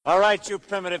All right, you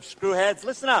primitive screwheads,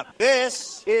 listen up.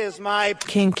 This is my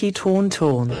Kinky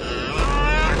Tauntaun.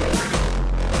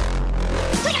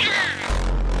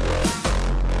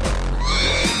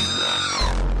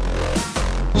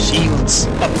 Shields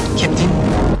up, Captain.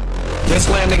 This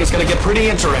landing is gonna get pretty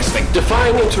interesting.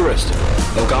 Define interesting.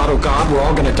 Oh God, we're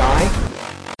all gonna die?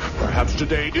 Perhaps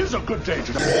today is a good day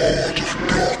to...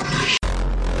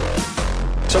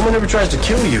 Someone ever tries to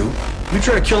kill you, you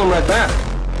try to kill him right back.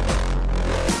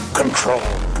 Control,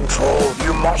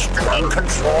 you must learn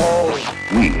control.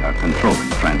 We are controlling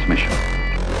transmission.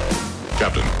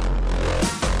 Captain,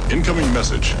 incoming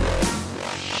message.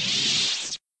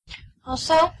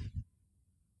 Also,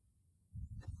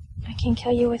 I can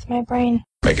kill you with my brain.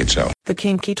 Make it so. The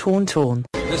Kinky Tauntaun.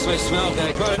 This may smell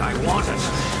very good. I want it.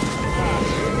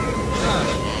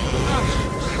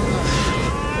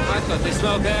 I thought they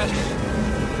smelled bad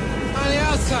on the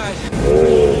outside.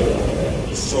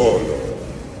 Solo.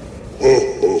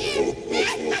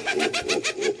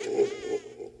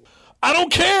 I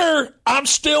don't care. I'm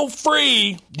still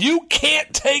free. You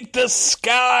can't take the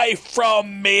sky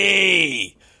from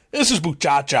me. This is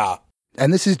Muchacha.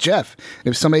 And this is Jeff.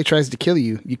 If somebody tries to kill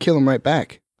you, you kill them right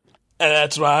back. And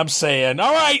that's what I'm saying.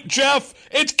 All right, Jeff,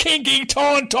 it's Kinky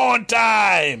Tauntaun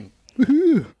time.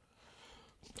 Woohoo.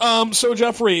 So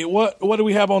Jeffrey, what do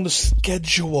we have on the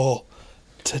schedule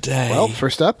today? Well,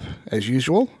 first up, as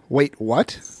usual, wait,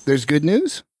 what? There's good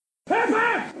news?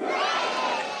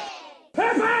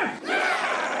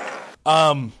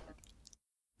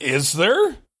 Is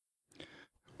there?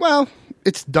 Well,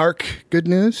 it's dark good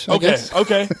news, I guess.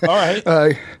 Okay, all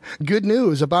right. Good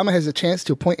news, Obama has a chance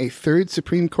to appoint a third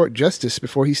Supreme Court justice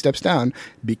before he steps down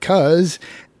because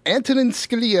Antonin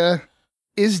Scalia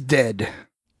is dead.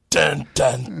 Dun,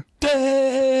 dun,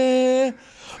 dun.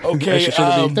 Okay,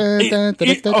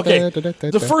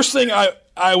 the first thing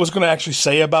I was going to actually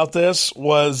say about this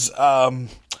was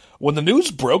when the news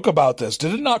broke about this,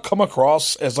 did it not come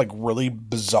across as like really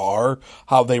bizarre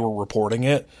how they were reporting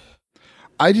it?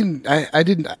 I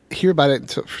didn't hear about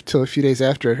it until a few days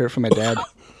after I heard from my dad.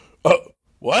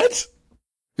 What?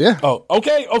 Yeah. Oh,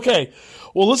 okay.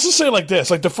 Well, let's just say it like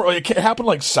this: like it happened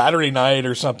like Saturday night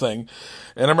or something,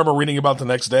 and I remember reading about the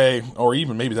next day, or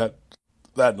even maybe that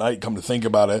night. Come to think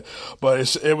about it,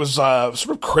 but it was sort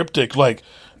of cryptic, like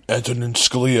Antonin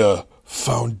Scalia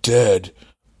found dead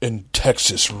in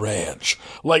Texas ranch.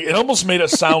 Like it almost made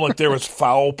it sound like there was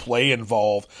foul play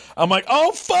involved. I'm like,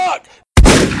 oh fuck,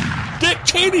 Dick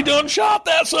Cheney done shot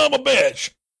that son of a bitch.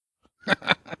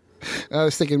 I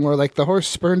was thinking more like the horse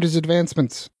spurned his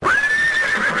advancements.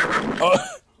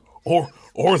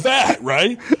 Or that,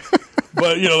 right?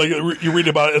 But, you know, like you read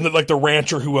about it, and then, like, the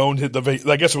rancher who owned it,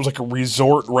 I guess it was like a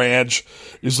resort ranch,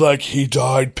 is like, he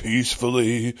died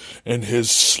peacefully in his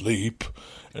sleep,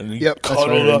 and he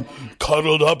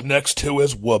cuddled up next to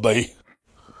his wubby.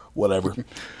 Whatever.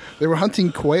 They were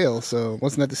hunting quail, so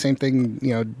wasn't that the same thing,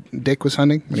 you know, Dick was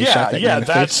hunting? When he shot that guy in the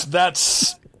face?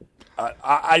 That's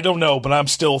I don't know, but I'm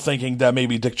still thinking that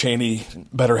maybe Dick Cheney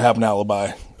better have an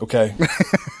alibi, okay?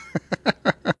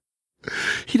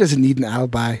 He doesn't need an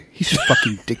alibi. He's just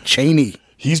fucking Dick Cheney.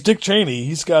 He's Dick Cheney.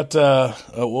 He's got,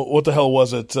 what the hell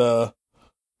was it?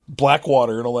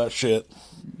 Blackwater and all that shit.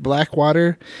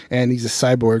 Blackwater, and he's a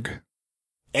cyborg.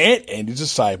 And he's a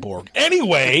cyborg.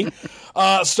 Anyway,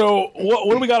 so what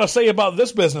do we got to say about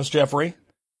this business, Jeffrey?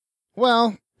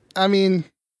 Well, I mean,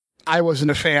 I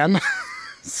wasn't a fan,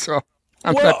 so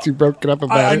I'm not too broken up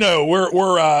about it. I know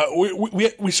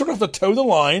we sort of have to toe the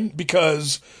line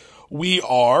because we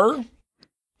are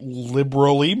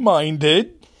liberally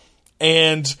minded,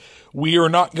 and we are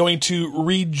not going to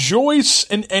rejoice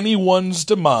in anyone's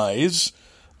demise.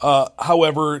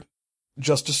 However,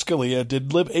 Justice Scalia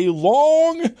did live a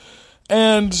long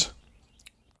and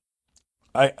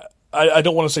I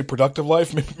don't want to say productive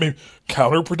life, maybe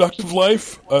counterproductive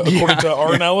life, according to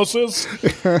our analysis.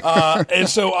 And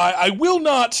so I will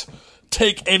not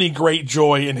take any great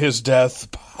joy in his death.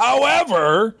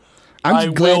 However, I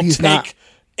will take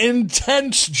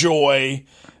intense joy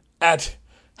at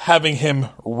having him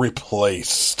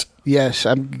replaced. Yes,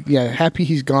 I'm happy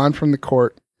he's gone from the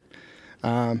court.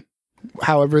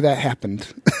 However that happened.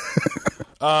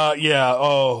 Yeah.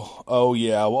 Oh,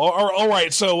 yeah. Well, all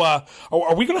right. So,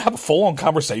 are we going to have a full-on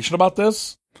conversation about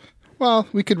this? Well,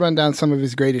 we could run down some of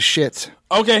his greatest shits.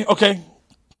 Okay.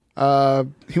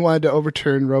 He wanted to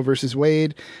overturn Roe versus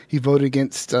Wade. He voted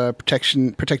against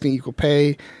protecting equal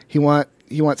pay. He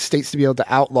wants states to be able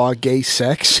to outlaw gay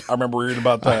sex. I remember reading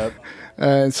about that.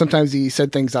 And sometimes he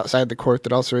said things outside the court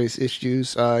that also raised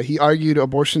issues. He argued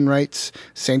abortion rights,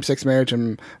 same-sex marriage,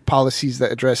 and policies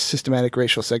that address systematic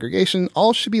racial segregation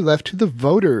all should be left to the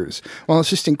voters, while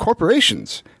insisting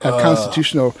corporations have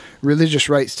constitutional religious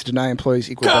rights to deny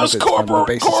employees equal benefits on the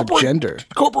basis of gender.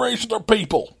 Corporations are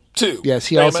people too. Yes,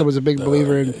 he also was a big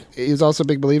believer in. He was also a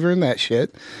big believer in that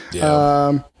shit.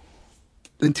 Yeah.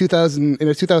 In a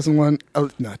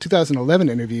 2011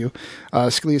 interview,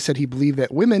 Scalia said he believed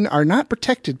that women are not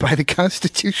protected by the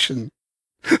Constitution.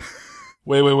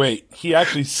 Wait. He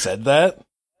actually said that?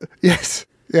 Yes.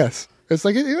 It's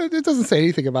like it doesn't say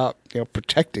anything about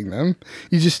protecting them.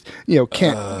 You just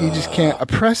can't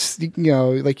oppress.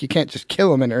 Like you can't just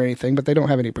kill them or anything. But they don't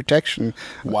have any protection.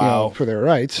 For their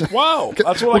rights. Wow,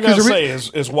 that's what I gotta say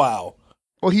is wow.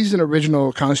 Well, he's an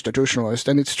original constitutionalist,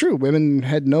 and it's true. Women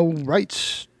had no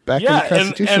rights back when the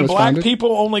Constitution and was black founded.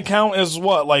 people only count as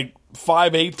what, like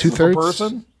 5/8 of a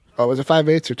person? Oh, was it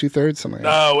 5/8 or 2/3? Something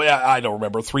like that. No, yeah, I don't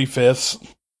remember.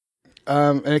 3/5.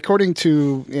 And according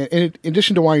to, in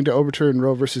addition to wanting to overturn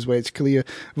Roe versus Wade, Scalia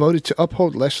voted to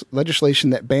uphold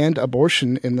legislation that banned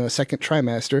abortion in the second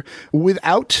trimester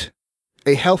without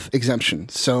a health exemption.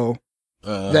 So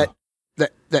that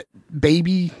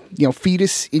baby,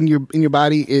 fetus in your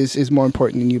body is more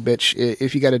important than you, bitch.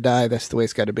 If you got to die, that's the way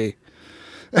it's got to be.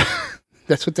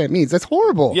 That's what that means. That's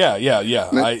horrible. Yeah.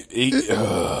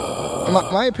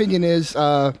 My opinion is,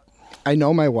 I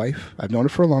know my wife. I've known her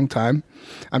for a long time.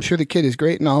 I'm sure the kid is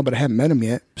great and all, but I haven't met him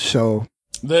yet. So,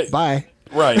 bye.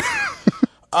 Right.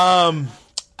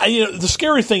 The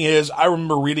scary thing is, I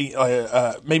remember reading,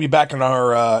 maybe back in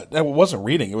our, it wasn't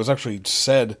reading, it was actually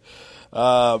said,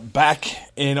 back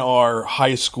in our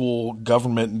high school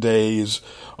government days,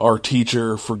 our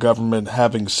teacher for government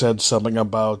having said something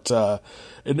about,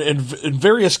 in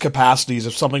various capacities,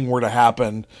 if something were to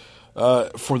happen,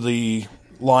 for the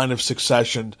line of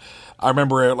succession, I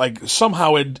remember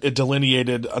somehow it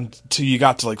delineated until you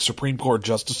got to Supreme Court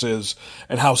justices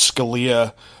and how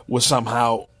Scalia was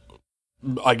somehow,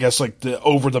 I guess,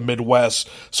 over the Midwest.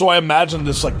 So I imagine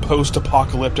this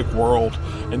post-apocalyptic world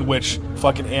in which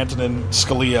fucking Antonin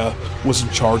Scalia was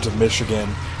in charge of Michigan,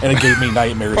 and it gave me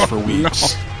nightmares for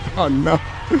weeks. No. Oh no.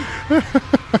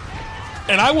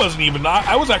 And I wasn't even.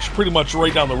 I was actually pretty much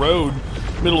right down the road,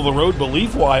 middle of the road,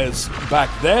 belief-wise, back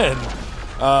then.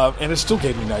 And it still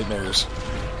gave me nightmares.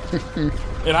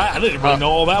 And I didn't really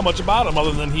know all that much about him, other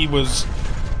than he was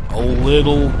a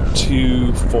little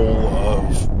too full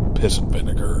of piss and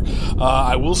vinegar.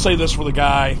 I will say this for the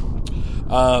guy.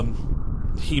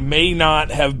 He may not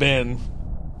have been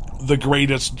the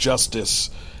greatest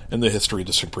justice in the history of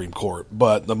the Supreme Court,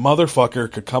 but the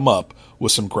motherfucker could come up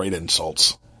with some great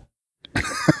insults.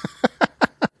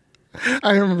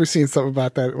 I remember seeing something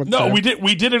about that.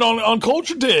 We did it on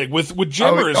Culture Dig with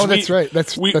Jimmers. Oh, that's right.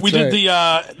 We did the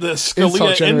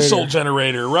Scalia insult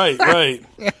generator. Right.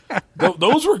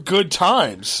 Those were good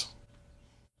times.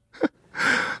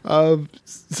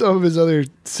 Some of his other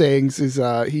sayings is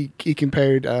he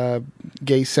compared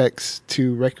gay sex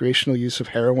to recreational use of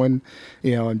heroin,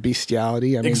 and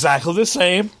bestiality. I mean, exactly the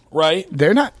same, right?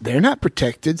 They're not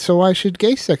protected, so why should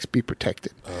gay sex be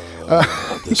protected?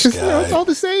 Because it's all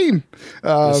the same.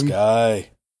 This guy,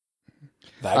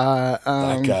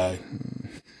 that guy.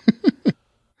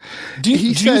 Do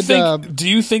you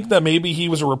think that maybe he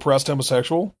was a repressed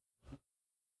homosexual?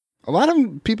 A lot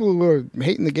of people who are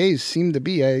hating the gays seem to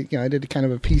be. I did kind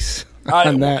of a piece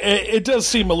on that. It does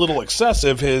seem a little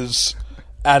excessive, his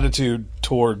attitude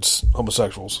towards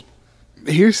homosexuals.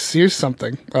 Here's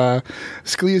something.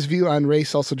 Scalia's view on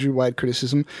race also drew wide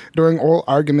criticism. During oral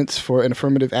arguments for an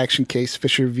affirmative action case,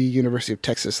 Fisher v. University of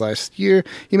Texas last year,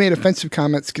 he made offensive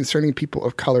comments concerning people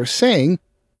of color, saying,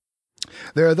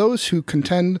 "There are those who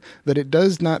contend that it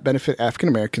does not benefit African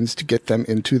Americans to get them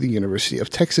into the University of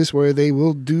Texas, where they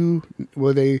do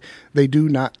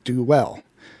not do well,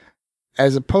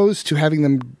 as opposed to having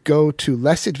them go to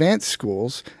less advanced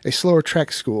schools, a slower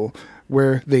track school,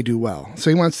 where they do well." So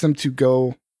he wants them to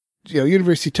go,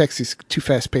 University of Texas is too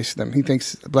fast paced for them. He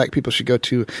thinks black people should go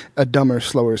to a dumber,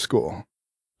 slower school.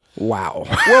 Wow.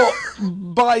 Well,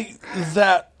 by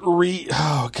that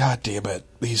oh, God damn it,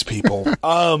 these people.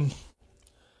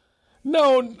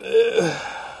 No,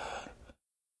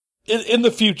 in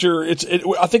the future,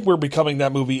 I think we're becoming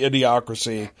that movie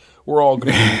Idiocracy. We're all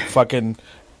going to be fucking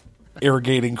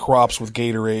irrigating crops with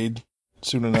Gatorade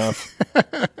soon enough.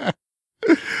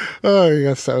 Oh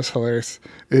yes, that was hilarious.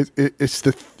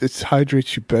 It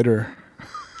hydrates you better.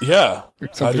 Yeah,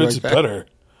 hydrates you better.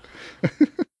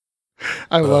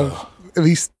 I love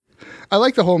I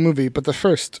like the whole movie, but the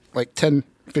first 10,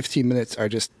 15 minutes are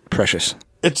just precious.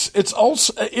 it's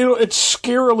also, it's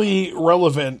scarily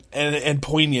relevant and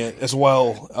poignant as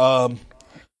well.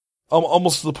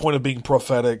 Almost to the point of being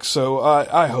prophetic. So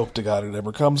I hope to God it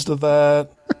never comes to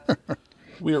that.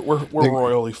 We're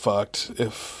royally fucked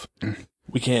if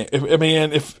we can't.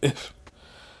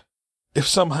 If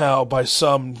somehow by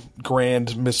some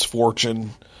grand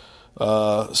misfortune,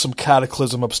 some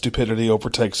cataclysm of stupidity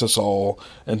overtakes us all,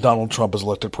 and Donald Trump is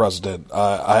elected president,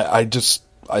 I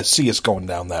see us going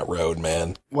down that road,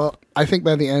 man. Well, I think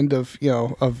by the end of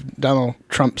Donald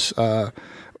Trump's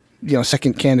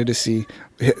second candidacy,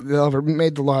 they'll have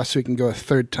made the law so he can go a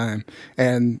third time,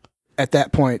 and at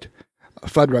that point,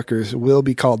 Fuddruckers will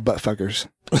be called buttfuckers.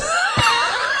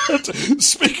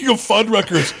 Speaking of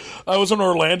Fuddruckers, I was in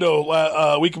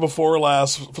Orlando week before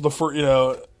last for the first.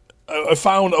 I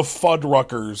found a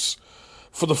Fuddruckers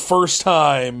for the first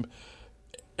time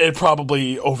in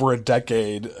probably over a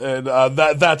decade, and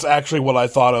that's actually what I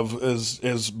thought of is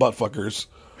buttfuckers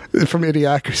from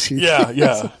Idiocracy.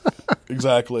 Yeah,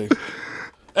 exactly.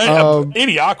 And,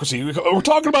 Idiocracy. We're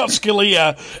talking about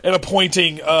Scalia and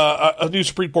appointing a new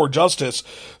Supreme Court justice.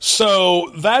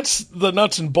 So that's the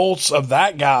nuts and bolts of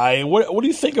that guy. What do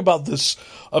you think about this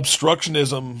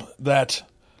obstructionism that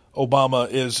Obama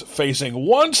is facing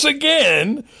once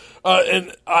again?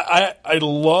 And I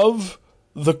love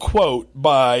the quote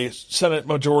by Senate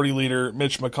Majority Leader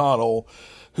Mitch McConnell,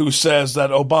 who says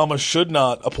that Obama should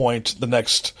not appoint the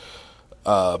next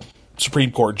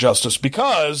Supreme Court justice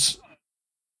because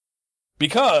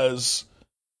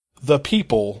the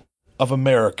people of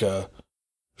America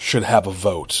should have a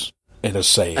vote and a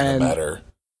say in the matter.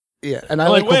 Yeah, and I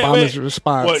like Obama's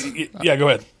response. Yeah, go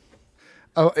ahead.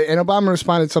 Oh, and Obama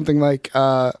responded something like,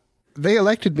 they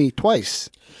elected me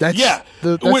twice. That's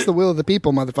the will of the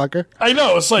people, motherfucker. I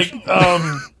know. It's like,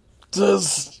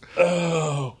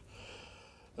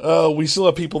 we still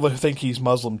have people that think he's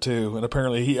Muslim too, and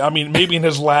apparently maybe in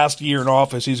his last year in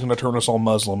office, he's going to turn us all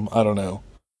Muslim. I don't know.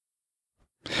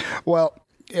 Well,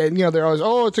 and they're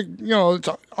always, it's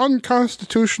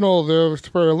unconstitutional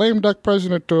for a lame duck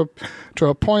president to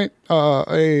appoint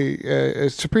a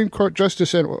Supreme Court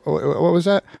justice. And what was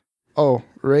that? Oh,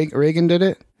 Reagan did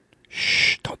it.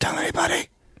 Shh! Don't tell anybody.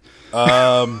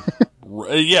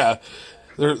 Yeah.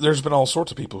 There's been all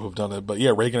sorts of people who've done it, but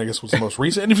yeah, Reagan, I guess, was the most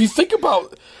recent. And if you think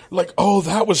about,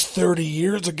 that was 30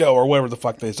 years ago, or whatever the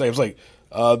fuck they say, it's like,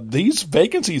 these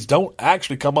vacancies don't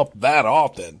actually come up that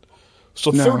often.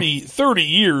 So 30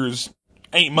 years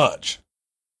ain't much.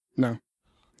 No.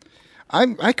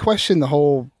 I question the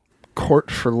whole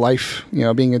court for life,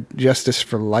 being a justice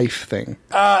for life thing.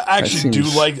 I do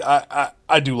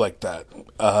like that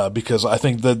because I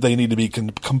think that they need to be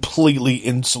completely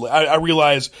insulated. I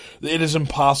realize it is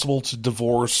impossible to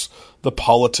divorce the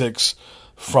politics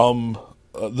from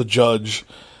the judge,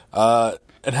 and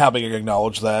having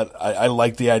acknowledged that, I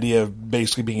like the idea of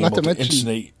basically being able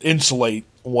to insulate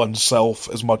oneself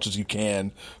as much as you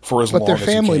can for as long as you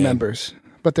can.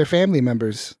 But their family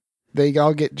members, they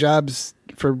all get jobs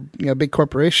for big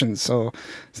corporations, so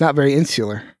it's not very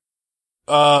insular.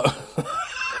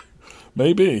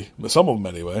 Maybe some of them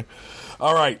anyway.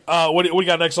 All right, what do we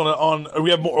got next on? We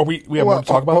have more. We have more to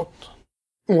talk about.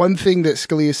 One thing that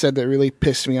Scalia said that really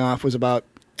pissed me off was about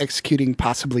executing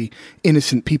possibly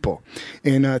innocent people.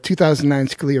 In 2009,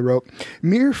 Scalia wrote,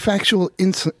 Mere factual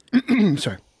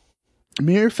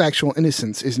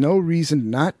innocence is no reason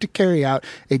not to carry out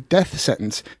a death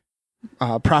sentence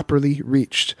properly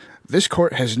reached. This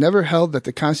court has never held that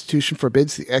the Constitution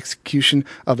forbids the execution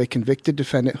of a convicted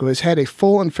defendant who has had a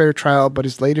full and fair trial but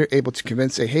is later able to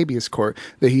convince a habeas court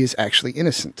that he is actually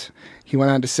innocent. He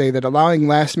went on to say that allowing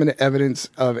last-minute evidence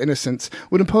of innocence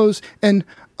would impose an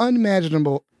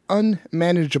unmanageable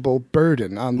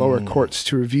burden on lower courts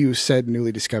to review said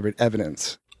newly discovered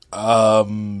evidence.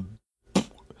 Wasn't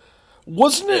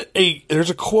it there's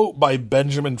a quote by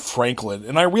Benjamin Franklin,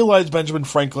 and I realize Benjamin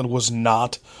Franklin was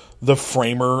not the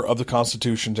framer of the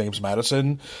Constitution, James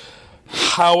Madison.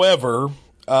 However,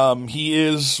 he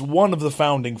is one of the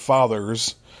founding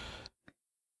fathers.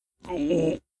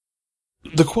 The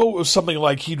quote was something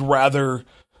like, he'd rather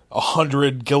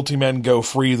 100 guilty men go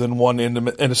free than one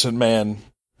innocent man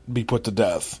be put to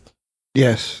death.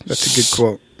 Yes, that's a good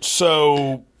quote.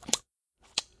 So,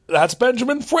 that's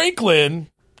Benjamin Franklin,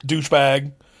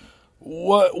 douchebag.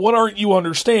 What aren't you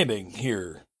understanding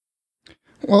here?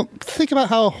 Well, think about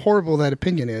how horrible that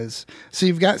opinion is. So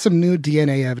you've got some new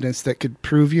DNA evidence that could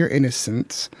prove your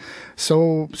innocence.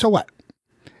 So what?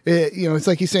 It's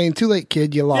like he's saying, too late,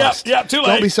 kid, you lost. Yeah, too late.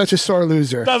 Don't be such a sore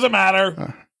loser. Doesn't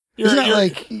matter. Isn't that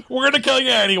like we're gonna kill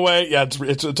you anyway? Yeah,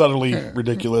 it's utterly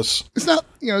ridiculous. it's not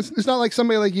it's not like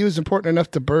somebody like you is important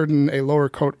enough to burden a lower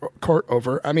court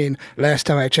over. I mean, last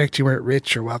time I checked, you weren't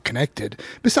rich or well connected.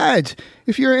 Besides,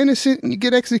 if you're innocent and you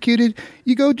get executed,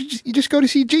 you just go to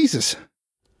see Jesus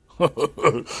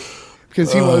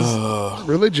because he was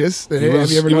religious. Have you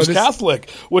ever he noticed? was Catholic,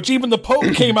 which even the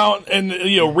Pope came out and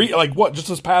just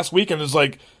this past weekend is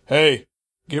like, hey,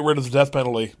 get rid of the death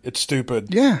penalty. It's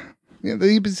stupid. Yeah,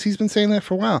 he's been saying that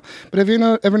for a while. But have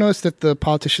you ever noticed that the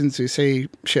politicians who say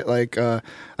shit like, I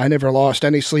never lost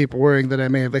any sleep worrying that I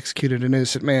may have executed an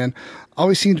innocent man,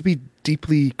 always seem to be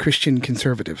deeply Christian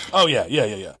conservative. Oh,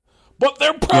 yeah. But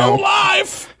they're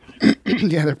pro-life!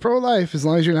 Yeah, they're pro-life as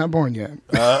long as you're not born yet.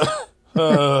 Like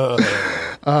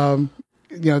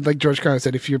George Carlin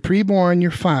said, if you're pre-born,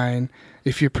 you're fine.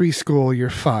 If you're preschool,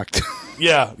 you're fucked.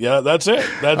 Yeah, that's it.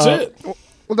 That's it.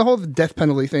 Well, the whole death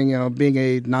penalty thing, being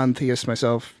a non-theist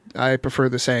myself, I prefer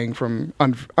the saying from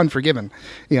Unforgiven.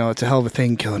 It's a hell of a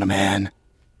thing killing a man.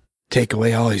 Take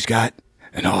away all he's got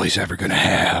and all he's ever going to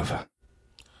have.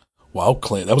 Wow,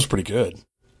 Clint, that was pretty good.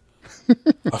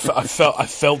 I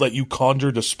felt that you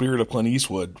conjured the spirit of Clint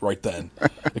Eastwood right then.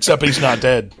 Except he's not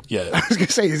dead yet. I was going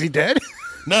to say, is he dead?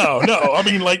 No. I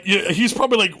mean, like, he's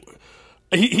probably like,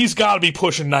 he's got to be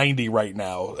pushing 90 right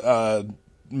now.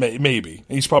 Maybe.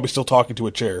 He's probably still talking to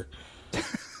a chair.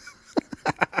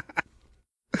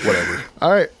 Whatever.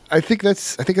 All right. I think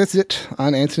that's it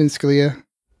on Antonin Scalia.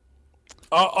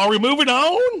 Are we moving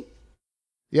on?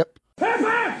 Yep.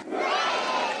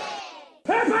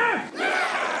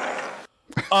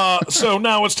 So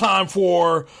now it's time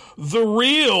for the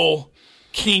real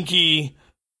kinky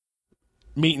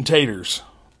meat and taters.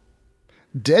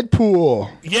 Deadpool.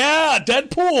 Yeah,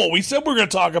 Deadpool. We said we were going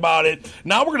to talk about it.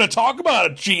 Now we're going to talk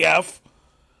about it, GF.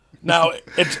 Now,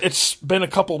 it's been a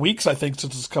couple weeks, I think,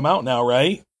 since it's come out now,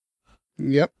 right?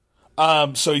 Yep.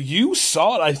 So you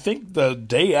saw it, I think, the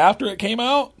day after it came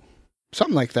out?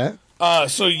 Something like that.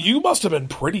 So you must have been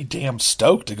pretty damn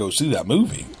stoked to go see that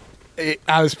movie.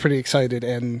 I was pretty excited,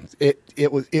 and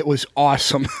it was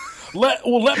awesome. Let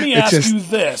me ask you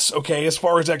this, okay, as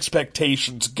far as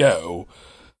expectations go.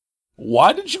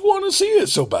 Why did you want to see it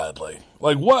so badly?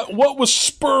 Like, what was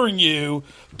spurring you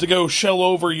to go shell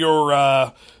over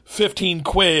your 15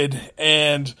 quid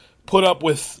and put up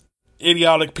with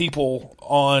idiotic people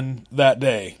on that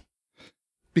day?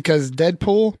 Because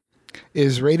Deadpool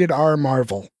is rated R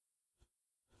Marvel.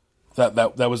 That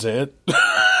was it?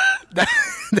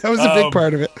 That was a big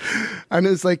part of it. And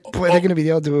it's like, boy, they're going to be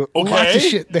able to do lots of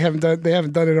shit they haven't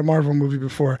done in a Marvel movie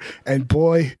before. And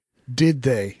boy, did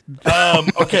they.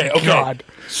 Okay. God.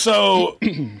 So,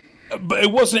 but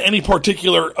it wasn't any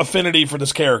particular affinity for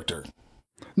this character.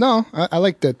 No, I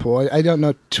like Deadpool. I don't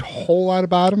know a whole lot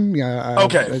about him,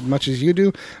 as much as you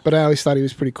do, but I always thought he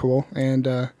was pretty cool.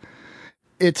 And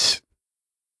it's,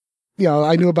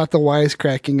 I knew about the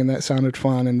wisecracking, and that sounded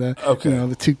fun, and the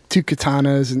two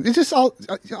katanas, and it just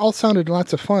all sounded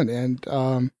lots of fun.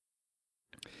 And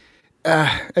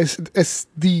as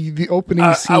the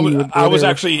opening scene,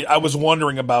 I was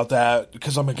wondering about that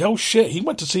because I'm like, oh shit, he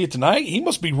went to see it tonight. He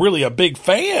must be really a big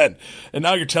fan. And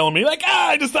now you're telling me like,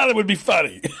 I just thought it would be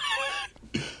funny.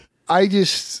 I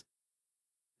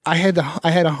had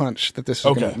a hunch that this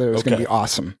was going to be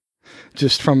awesome,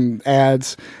 just from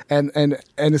ads and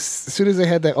as soon as they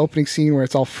had that opening scene where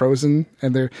it's all frozen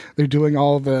and they're doing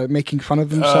all the making fun of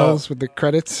themselves with the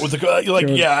credits.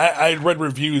 I read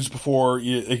reviews before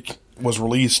it was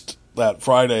released that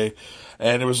Friday,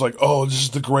 and it was like, oh, this is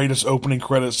the greatest opening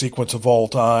credit sequence of all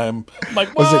time. I'm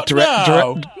like, well, was it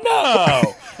no.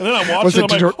 And then I watched it, I'm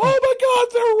like, oh my god,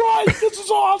 they're right. This is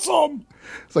awesome.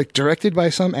 It's like directed by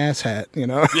some asshat,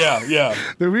 Yeah.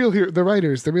 The real hero, the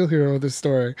writers, the real hero of this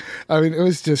story. I mean, it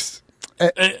was just.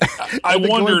 I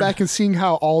wondered, going back and seeing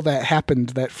how all that happened,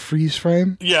 that freeze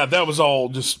frame. Yeah, that was all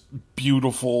just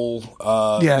beautiful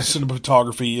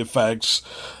cinematography effects.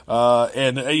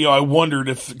 And I wondered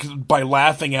if, by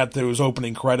laughing at those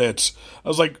opening credits, I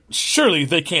was like, surely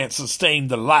they can't sustain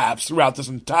the laughs throughout this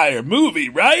entire movie,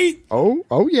 right?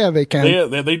 Oh yeah, they can.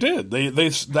 They did.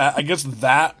 I guess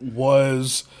that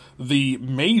was the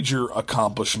major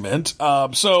accomplishment.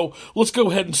 So let's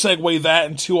go ahead and segue that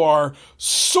into our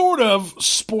sort of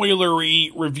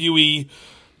spoilery, reviewy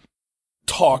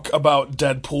talk about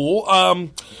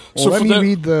Deadpool. Let me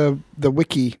read the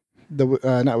wiki, the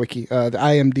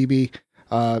IMDb,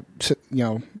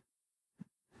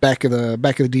 back of the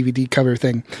DVD cover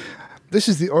thing. This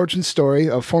is the origin story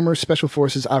of former Special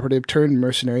Forces operative turned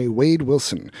mercenary Wade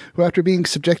Wilson, who after being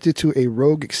subjected to a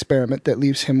rogue experiment that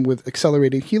leaves him with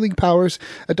accelerated healing powers,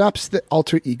 adopts the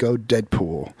alter ego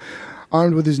Deadpool.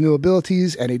 Armed with his new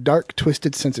abilities and a dark,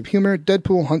 twisted sense of humor,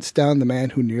 Deadpool hunts down the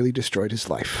man who nearly destroyed his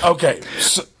life. Okay,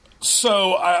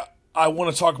 so I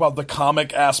want to talk about the comic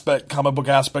book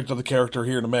aspect of the character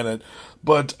here in a minute,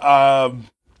 but I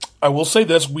will say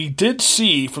this: we did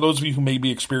see, for those of you who may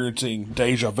be experiencing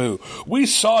deja vu, we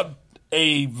saw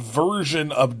a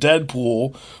version of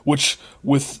Deadpool, which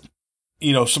with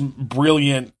some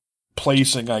brilliant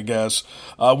placing, I guess.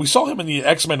 We saw him in the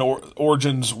X-Men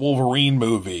Origins Wolverine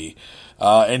movie,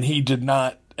 and he did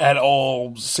not at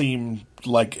all seem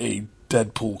like a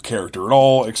Deadpool character at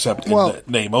all, except in the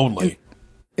name only.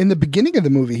 In the beginning of the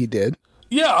movie, he did.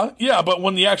 Yeah, but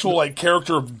when the actual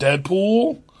character of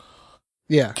Deadpool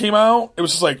came out, it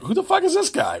was just like, who the fuck is this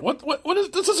guy? What is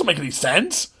this? Doesn't make any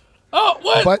sense. Oh,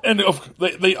 what? And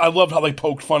I loved how they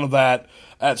poked fun of that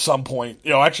at some point.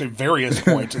 Actually various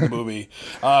points in the movie.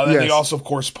 And they also, of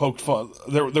course, poked fun.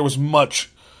 There was much.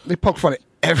 They poked fun at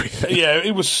everything. Yeah,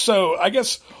 it was so. I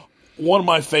guess one of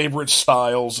my favorite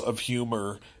styles of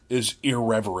humor is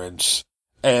irreverence,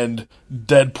 and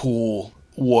Deadpool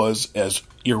was as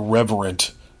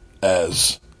irreverent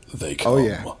as they come. Oh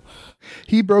yeah,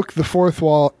 he broke the fourth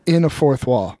wall in a fourth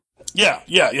wall. Yeah.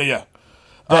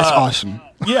 That's awesome.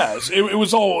 Yes, it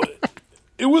was all.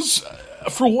 It was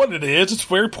for what it is. It's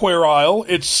very puerile.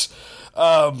 It's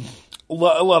a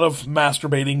lot of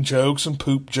masturbating jokes and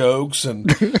poop jokes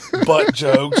and butt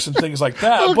jokes and things like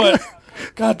that. But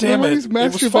God damn it, he's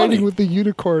masturbating with the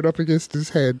unicorn up against his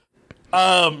head.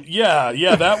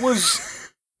 Yeah, that was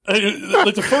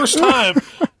like the first time.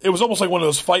 It was almost like one of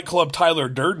those Fight Club Tyler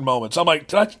Durden moments. I'm like,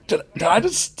 did I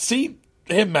just see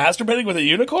him masturbating with a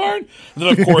unicorn? And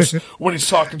then, of course, when he's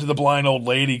talking to the blind old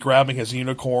lady, grabbing his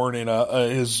unicorn and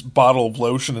his bottle of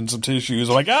lotion and some tissues,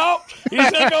 I'm like, oh, he's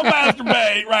gonna go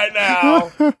masturbate right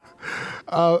now.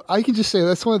 I can just say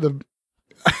that's one of the.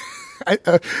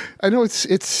 I know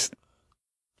it's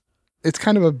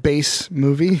kind of a base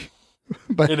movie,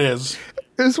 but it is.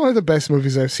 It's one of the best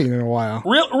movies I've seen in a while.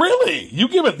 Really? You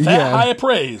give it that high a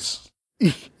praise?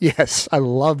 Yes, I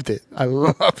loved it.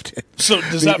 So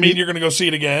does that mean you're going to go see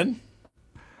it again?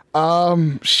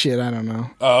 Shit, I don't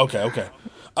know. Oh, okay.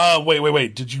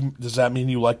 Wait. Does that mean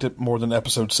you liked it more than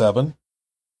episode 7?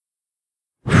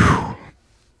 In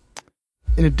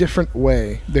a different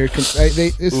way.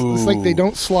 It's like they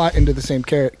don't slot into the same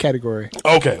category.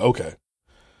 Okay.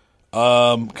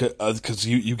 Because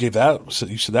you gave that, so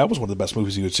you said that was one of the best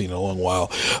movies you had seen in a long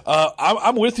while.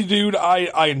 I'm with you, dude.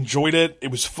 I enjoyed it. It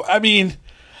was. I mean,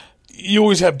 you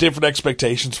always have different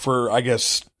expectations for, I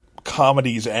guess,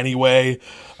 comedies anyway.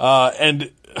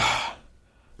 And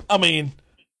I mean,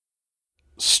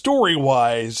 story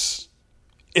wise,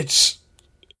 it's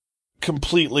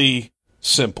completely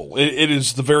simple. It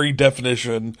is the very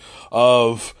definition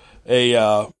of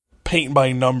a paint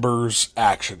by numbers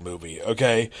action movie,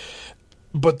 okay?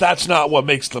 But that's not what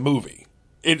makes the movie.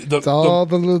 It's all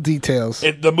the little details.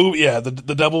 The movie, yeah,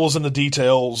 the devil is in the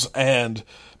details, and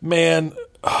man,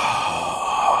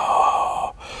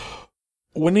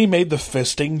 when he made the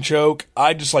fisting joke,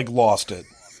 I just lost it.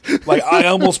 I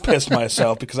almost pissed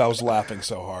myself because I was laughing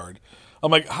so hard.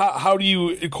 I'm like, how do you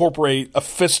incorporate a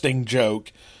fisting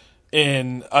joke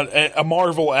in a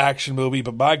Marvel action movie?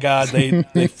 But by God,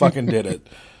 they fucking did it.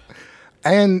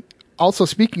 And also,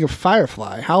 speaking of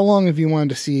Firefly, how long have you wanted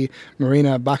to see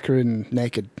Marina Baccarin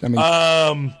naked? I mean,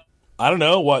 I don't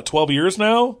know, what, 12 years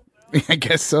now? I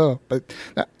guess so. But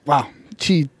wow,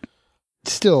 she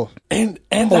still and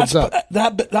holds up.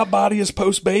 That body is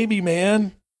post baby,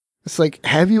 man. It's like,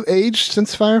 have you aged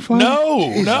since Firefly?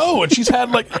 No, and she's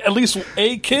had at least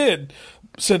a kid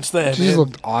since then. She's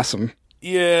looked awesome.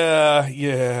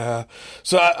 Yeah.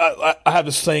 So I have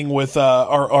this thing with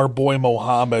our boy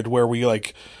Mohammed where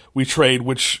we trade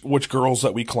which girls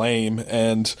that we claim,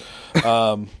 and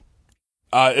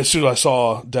as soon as I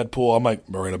saw Deadpool, I'm like,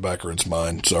 Marina Baccarin's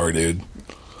mine. Sorry, dude.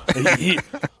 He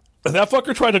that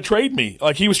fucker tried to trade me.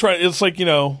 He was trying. It's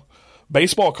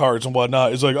baseball cards and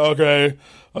whatnot. He's like, okay,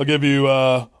 I'll give you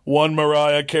one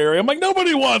Mariah Carey. I'm like,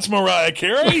 nobody wants Mariah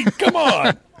Carey. Come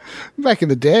on. Back in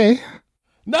the day.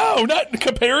 No, not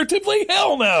comparatively.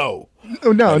 Hell no.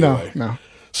 Oh, no, anyway, no.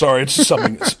 Sorry, it's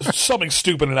something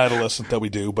stupid and adolescent that we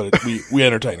do, but we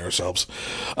entertain ourselves.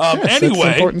 Yes, anyway, that's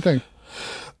the important thing.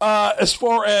 As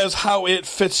far as how it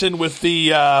fits in with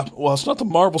the it's not the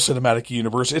Marvel Cinematic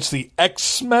Universe, it's the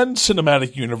X-Men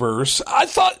Cinematic Universe. I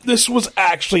thought this was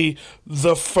actually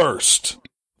the first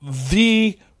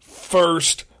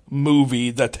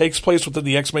movie that takes place within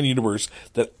the X-Men universe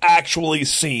that actually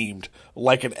seemed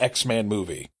like an X-Men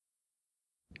movie.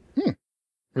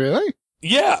 Really?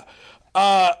 Yeah.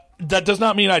 that does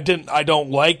not mean I don't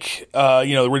like,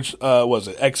 was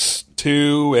it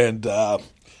X2 and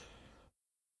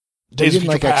Days of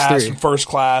Future like Past X3. and First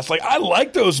Class. Like, I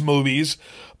like those movies,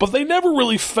 but they never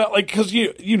really felt like, because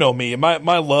you know me,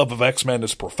 my love of X-Men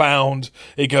is profound.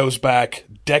 It goes back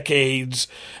decades,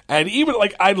 and even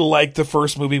like I liked the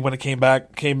first movie when it came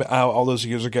out all those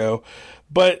years ago,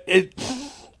 but it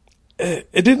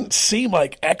didn't seem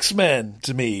like X-Men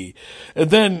to me. And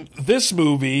then this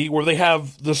movie where they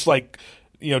have this like,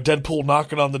 Deadpool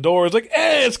knocking on the door. It's like,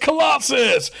 hey, it's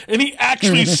Colossus! And he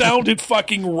actually sounded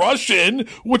fucking Russian,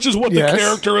 which is what the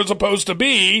character is supposed to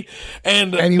be.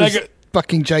 And he was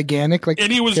fucking gigantic.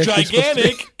 And he was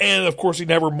gigantic, and of course he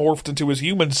never morphed into his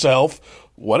human self.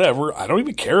 Whatever. I don't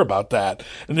even care about that.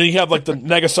 And then you have like the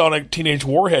Negasonic Teenage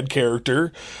Warhead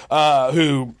character,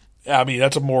 who, I mean,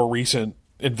 that's a more recent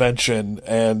invention,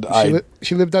 and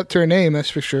she lived up to her name, that's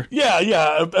for sure.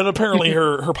 Yeah, and apparently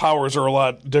her powers are a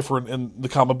lot different in the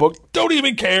comic book. Don't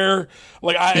even care.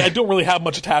 Like, I don't really have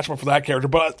much attachment for that character,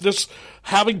 but just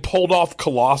having pulled off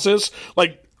Colossus,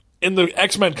 like, in the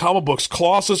X-Men comic books,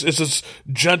 Colossus is this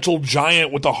gentle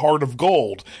giant with a heart of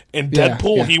gold. In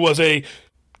Deadpool, he was a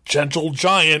gentle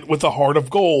giant with a heart of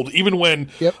gold. Even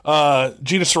when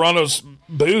Gina Carano's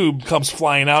boob comes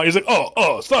flying out, he's like,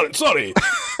 oh, sorry.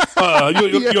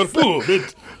 Your boob,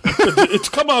 it's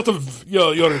come out of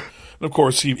your. And of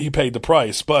course, he paid the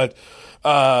price, but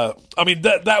I mean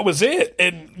that was it.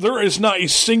 And there is not a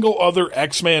single other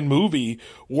X-Men movie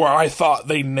where I thought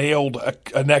they nailed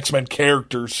an X-Men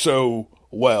character so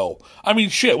well. I mean,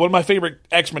 shit. One of my favorite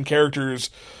X-Men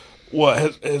characters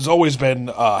has always been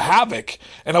Havoc,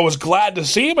 and I was glad to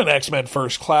see him in X-Men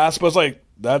First Class, but it's like,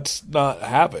 that's not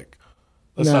Havoc.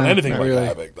 That's not anything like really.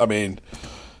 Havoc. I mean,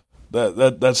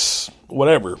 that's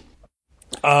whatever.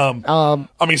 I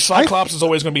mean, Cyclops is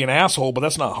always going to be an asshole, but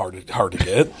that's not hard to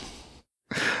get.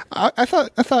 I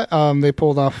thought they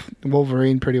pulled off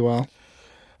Wolverine pretty well.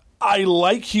 I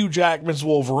like Hugh Jackman's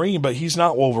Wolverine, but he's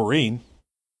not Wolverine.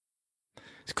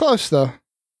 It's close though.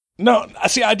 No,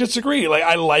 see, I disagree. Like,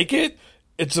 I like it.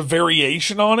 It's a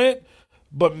variation on it,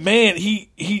 but man,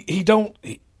 he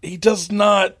does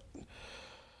not.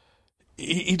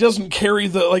 He doesn't carry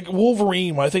the, like,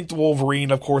 Wolverine. When I think the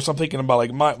Wolverine, of course, I'm thinking about,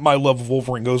 like, my love of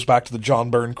Wolverine goes back to the John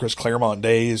Byrne, Chris Claremont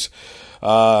days.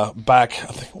 Back,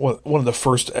 I think one of the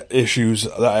first issues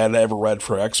that I had ever read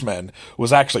for X-Men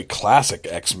was actually Classic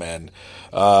X-Men,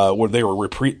 where they were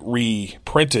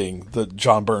reprinting the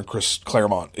John Byrne, Chris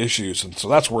Claremont issues, and so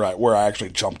that's where I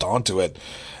actually jumped onto it.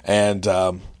 And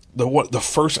the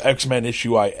first X-Men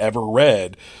issue I ever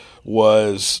read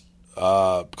was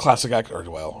Classic X, or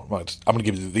well, I'm going to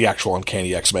give you the actual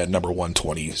Uncanny X-Men number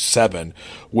 127,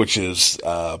 which is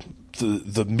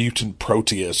the mutant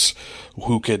Proteus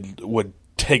who would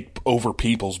take over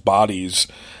people's bodies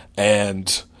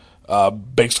and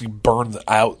basically burn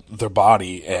out their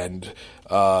body, and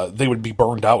they would be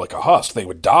burned out like a husk. They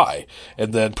would die,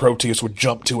 and then Proteus would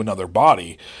jump to another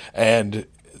body. And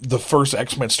the first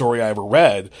X-Men story I ever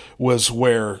read was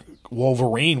where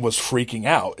Wolverine was freaking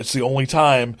out. It's the only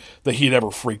time that he'd ever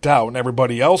freaked out, and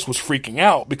everybody else was freaking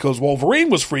out because Wolverine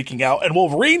was freaking out, and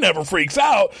Wolverine never freaks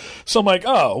out. So I'm like,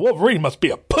 oh, Wolverine must be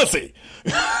a pussy.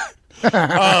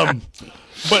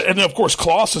 But and then of course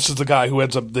Colossus is the guy who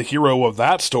ends up the hero of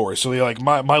that story. So like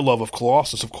my love of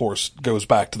Colossus, of course, goes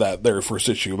back to that very first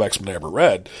issue of X-Men I ever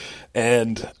read,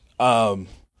 and I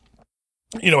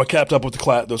kept up with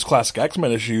those classic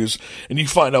X-Men issues, and you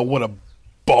find out what a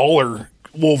baller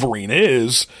Wolverine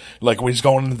is. Like when he's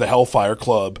going into the Hellfire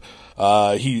Club,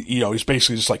 he's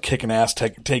basically just like kicking ass,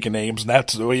 taking names, and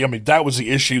that was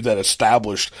the issue that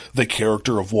established the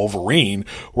character of Wolverine,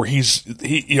 where he's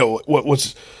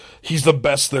the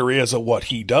best there is at what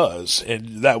he does,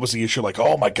 and that was the issue. Like,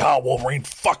 oh my god, Wolverine,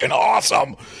 fucking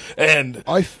awesome! And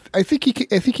I think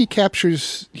he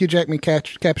captures Hugh Jackman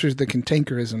captures the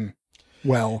cantankerism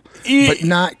well, but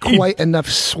not quite enough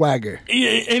swagger.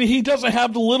 And he doesn't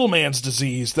have the little man's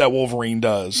disease that Wolverine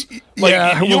does. Like,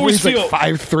 yeah, you always feel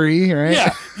like 5'3", right?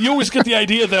 Yeah, you always get the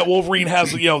idea that Wolverine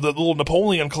has the little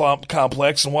Napoleon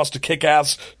complex and wants to kick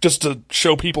ass just to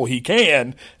show people he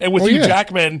can. And with Hugh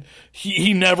Jackman,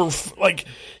 he never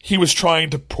he was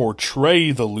trying to portray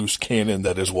the loose cannon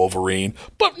that is Wolverine,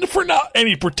 but for not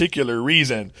any particular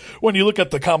reason. When you look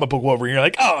at the comic book Wolverine, you're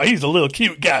like, oh, he's a little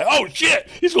cute guy. Oh shit,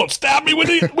 he's gonna stab me with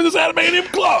his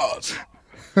adamantium claws.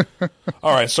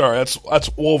 All right, sorry, that's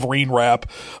Wolverine rap.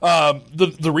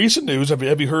 The recent news. Have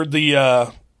you heard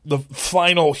the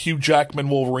final Hugh Jackman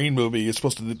Wolverine movie is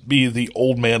supposed to be the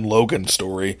Old Man Logan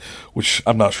story, which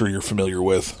I'm not sure you're familiar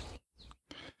with.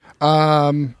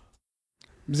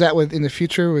 Is that in the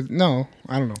future? No,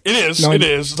 I don't know. It is. No, it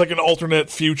is. It's like an alternate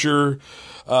future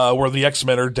where the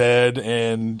X-Men are dead,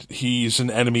 and he's an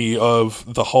enemy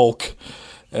of the Hulk,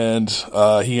 and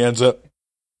he ends up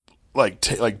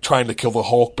trying to kill the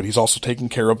Hulk, but he's also taking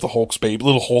care of the Hulk's baby,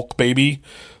 little Hulk baby.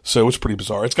 So it's pretty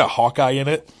bizarre. It's got Hawkeye in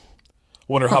it.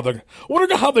 Wonder how they're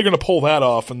going to pull that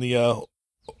off in the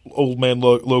Old Man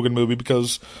Logan movie,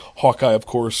 because Hawkeye, of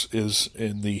course, is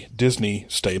in the Disney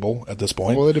stable at this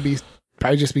point. Will it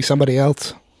probably just be somebody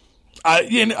else?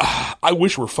 I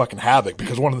wish we were fucking Havoc,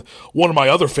 because one of my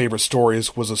other favorite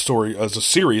stories was a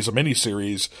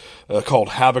miniseries called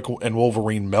Havoc and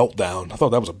Wolverine Meltdown. I thought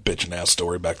that was a bitchin' ass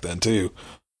story back then too.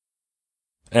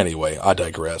 Anyway, I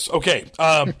digress. Okay,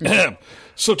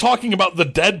 so talking about the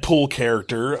Deadpool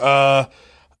character,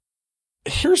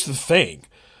 here's the thing.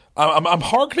 I'm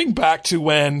harkening back to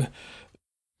when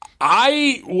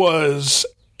I was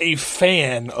a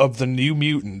fan of the New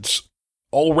Mutants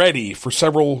already for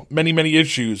many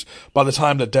issues by the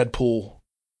time that Deadpool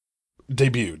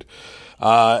debuted.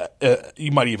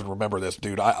 You might even remember this,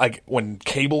 dude. When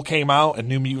Cable came out in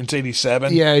New Mutants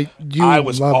 87, I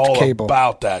was all Cable.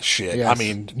 About that shit. Yes. I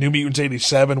mean, New Mutants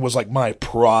 87 was like my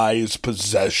prized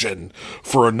possession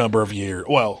for a number of years.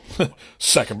 Well,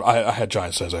 second, I had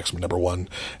Giant Size X-Men #1,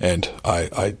 and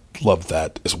I loved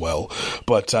that as well.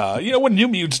 But, when New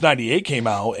Mutants 98 came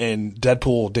out and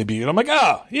Deadpool debuted, I'm like,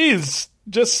 he's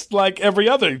just like every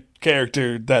other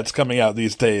character that's coming out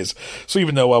these days. So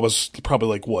even though I was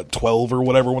probably 12 or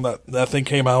whatever when that thing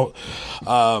came out,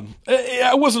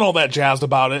 I wasn't all that jazzed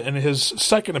about it. And his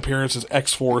second appearance as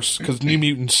X-Force, because New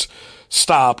Mutants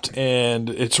stopped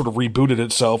and it sort of rebooted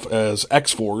itself as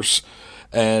X-Force,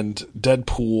 and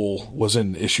Deadpool was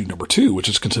in issue number 2, which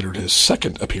is considered his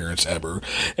second appearance ever.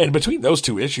 And between those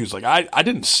two issues,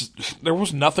 there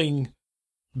was nothing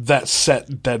that set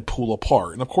Deadpool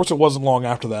apart. And of course it wasn't long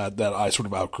after that I sort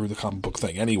of outgrew the comic book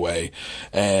thing anyway,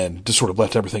 and just sort of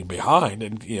left everything behind.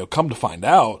 And, come to find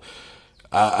out,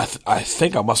 I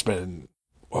think I must have been,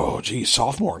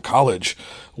 sophomore in college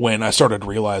when I started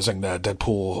realizing that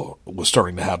Deadpool was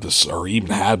starting to have this, or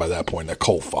even had by that point, a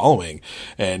cult following.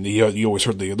 And you always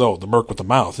heard the merc with the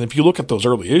mouth. And if you look at those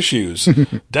early issues,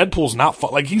 Deadpool's not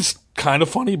he's kind of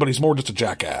funny, but he's more just a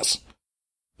jackass.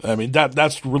 I mean,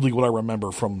 that's really what I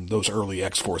remember from those early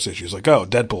X-Force issues.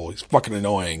 Deadpool, he's fucking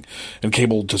annoying. And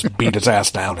Cable just beat his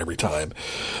ass down every time.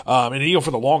 And,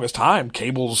 for the longest time,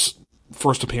 Cable's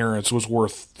first appearance was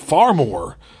worth far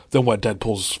more than what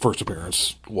Deadpool's first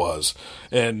appearance was.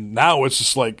 And now it's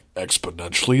just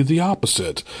exponentially the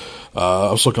opposite.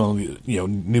 I was looking on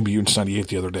New Mutants 98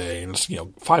 the other day, and it's,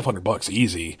 $500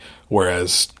 easy,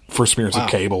 whereas first appearance of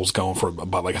Cable's going for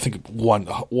about I think $100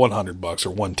 or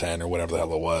 $110 or whatever the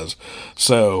hell it was.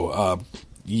 So,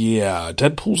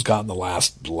 Deadpool's gotten the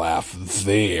last laugh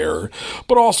there,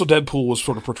 but also Deadpool was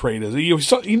sort of portrayed as, he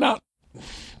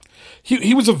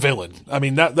was a villain. I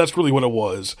mean, that's really what it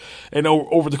was. And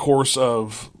over the course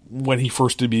of when he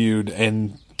first debuted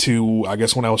and to, I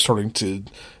guess, when I was starting to,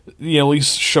 at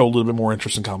least show a little bit more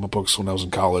interest in comic books when I was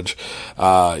in college,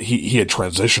 he had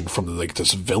transitioned from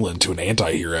this villain to an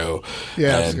anti-hero.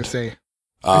 Yeah, I was going to say.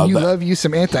 And you love you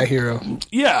some anti-hero.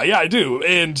 Yeah, I do.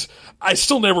 And I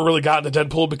still never really got into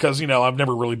Deadpool because, I've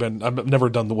never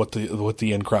done what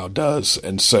the in crowd does.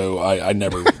 And so I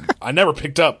never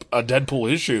picked up a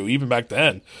Deadpool issue, even back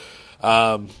then.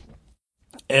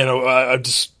 And I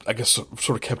guess, sort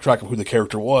of kept track of who the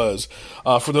character was.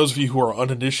 For those of you who are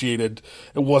uninitiated,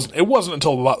 it wasn't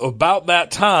until about that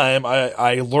time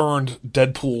I learned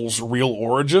Deadpool's real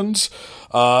origins,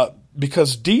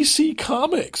 because DC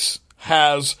Comics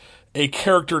has a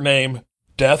character named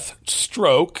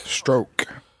Deathstroke,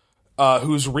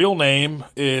 whose real name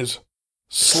is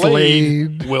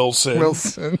Slade Wilson.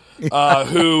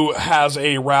 Who has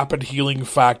a rapid healing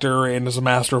factor and is a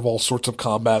master of all sorts of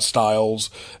combat styles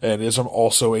and is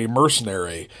also a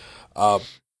mercenary.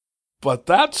 But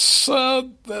that's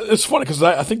it's funny because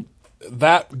I think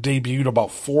that debuted about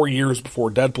 4 years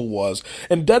before Deadpool was,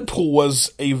 and Deadpool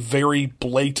was a very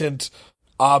blatant,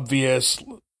 obvious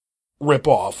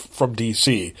rip-off from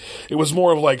DC. It was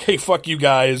more of hey, fuck you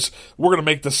guys, we're gonna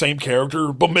make the same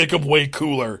character, but make him way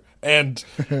cooler. And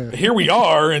here we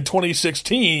are in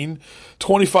 2016,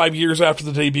 25 years after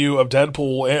the debut of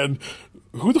Deadpool, and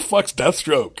who the fuck's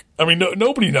Deathstroke? I mean,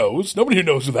 nobody knows. Nobody who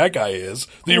knows who that guy is.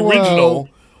 The original.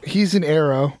 He's an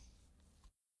Arrow.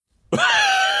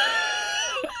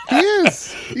 He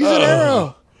is. He's an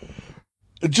Arrow.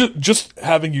 Just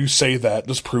having you say that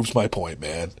just proves my point,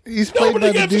 man.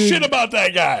 Nobody gives a shit about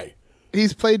that guy.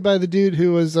 He's played by the dude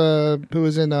who was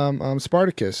in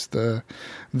Spartacus, the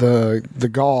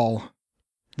Gaul.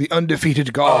 The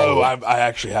undefeated God. Oh, I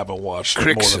actually haven't watched more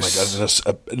than Crixus.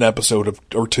 like an episode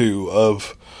or two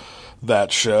of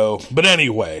that show. But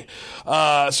anyway,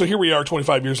 so here we are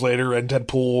 25 years later, and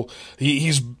Deadpool,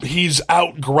 he's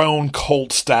outgrown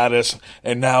cult status,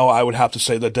 and now I would have to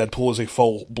say that Deadpool is a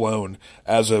full-blown,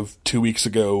 as of 2 weeks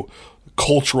ago,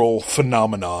 cultural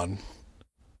phenomenon.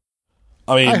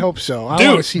 I mean, I hope so. I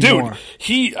want to see more.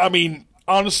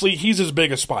 Honestly, he's as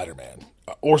big as Spider-Man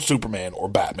or Superman or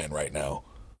Batman right now.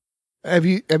 Have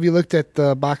you looked at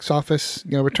the box office,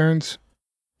 returns?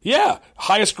 Yeah,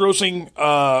 highest grossing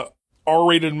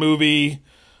R-rated movie,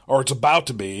 or it's about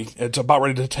to be. It's about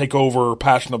ready to take over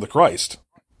Passion of the Christ,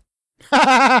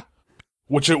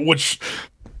 which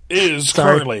is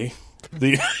currently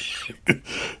the.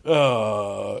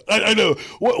 I know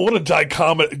what a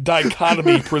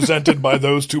dichotomy presented by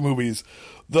those two movies.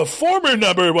 The former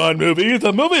number one movie,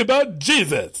 the movie about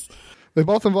Jesus. They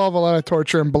both involve a lot of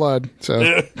torture and blood,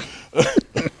 so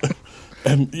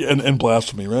and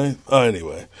blasphemy, right?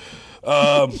 Anyway,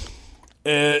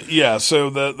 yeah. So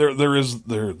there is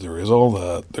all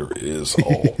that. There is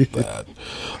all that.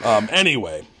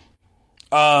 Anyway,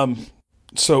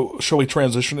 so shall we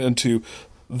transition into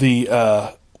the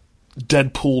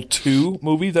Deadpool 2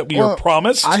 movie that we are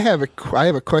promised? I have a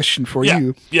question for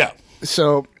you. Yeah.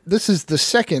 So this is the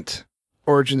second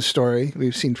origin story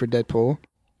we've seen for Deadpool.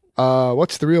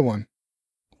 What's the real one?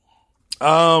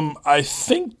 I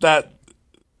think that.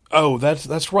 Oh,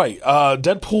 that's right.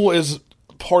 Deadpool is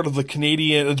part of the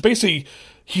Canadian. It's basically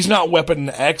he's not Weapon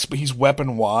X, but he's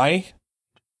Weapon Y.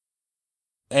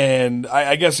 And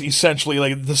I guess essentially,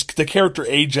 like the character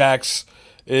Ajax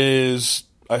is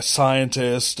a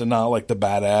scientist and not like the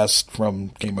badass from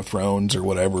Game of Thrones or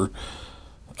whatever.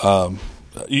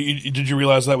 Did you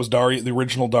realize that was Dario, the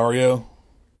original Dario?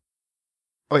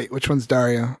 Wait, which one's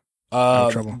Dario? I'm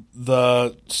in trouble.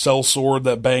 The sellsword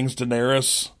that bangs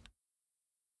Daenerys.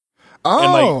 Oh,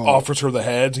 and like offers her the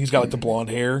heads. He's got like the blonde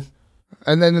hair.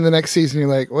 And then in the next season, you're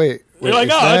like, wait, you're like,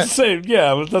 that's the same.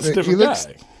 Yeah, but that's a different he guy. Looks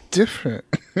different.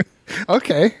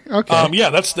 Okay. Yeah,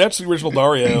 that's the original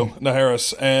Dario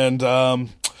Naharis, and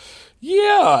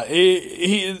yeah,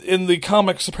 he in the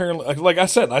comics apparently, like I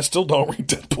said, I still don't read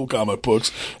Deadpool comic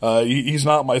books. He's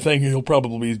not my thing. He'll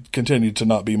probably continue to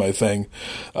not be my thing.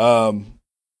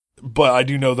 But I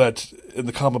do know that in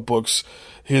the comic books,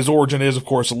 his origin is, of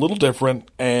course, a little different,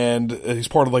 and he's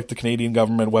part of like the Canadian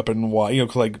government Weapon Y.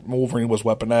 Like Wolverine was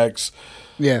Weapon X.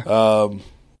 Yeah.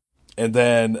 And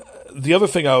then the other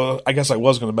thing I guess I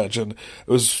was going to mention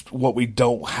was what we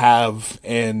don't have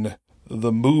in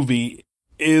the movie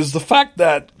is the fact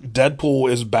that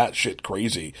Deadpool is batshit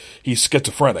crazy. He's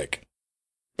schizophrenic.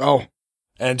 Oh.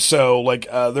 And so, like,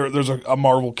 there's a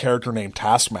Marvel character named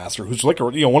Taskmaster, who's like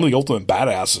one of the ultimate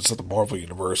badasses of the Marvel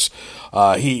universe.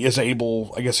 He is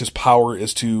able, I guess, his power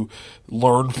is to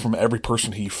learn from every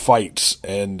person he fights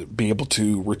and be able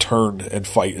to return and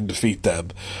fight and defeat them.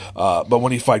 But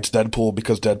when he fights Deadpool,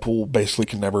 because Deadpool basically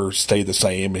can never stay the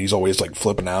same, he's always like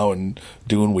flipping out and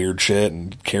doing weird shit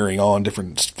and carrying on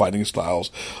different fighting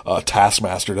styles.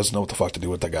 Taskmaster doesn't know what the fuck to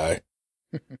do with that guy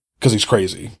because he's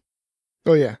crazy.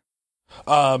 Oh yeah.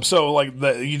 So like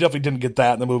you definitely didn't get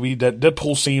that in the movie.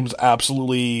 Deadpool seems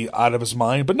absolutely out of his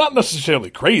mind, but not necessarily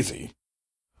crazy.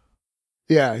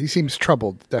 Yeah, he seems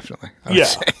troubled, definitely.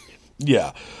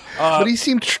 Yeah. But he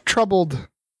seemed troubled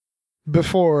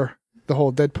before the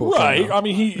whole Deadpool right. thing. Right. I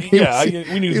mean,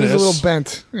 we knew he this. He was a little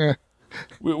bent. Yeah.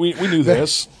 We knew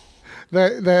this.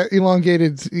 That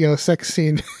elongated, sex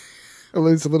scene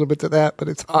alludes a little bit to that, but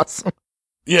it's awesome.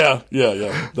 Yeah.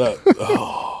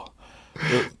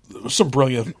 Some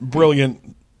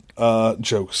brilliant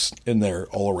jokes in there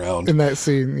all around in that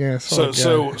scene. Yeah.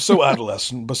 So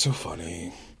adolescent, but so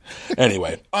funny.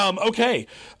 Anyway, okay.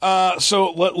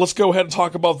 So let's go ahead and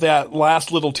talk about that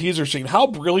last little teaser scene. How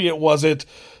brilliant was it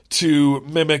to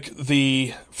mimic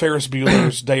the Ferris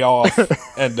Bueller's Day Off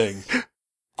ending?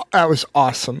 That was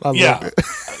awesome. I loved it.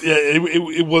 Yeah,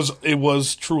 it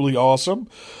was truly awesome.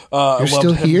 You're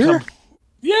still here?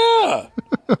 Yeah.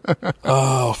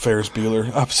 Oh, Ferris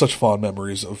Bueller. I have such fond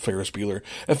memories of Ferris Bueller.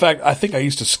 In fact, I think I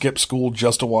used to skip school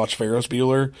just to watch Ferris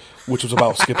Bueller, which was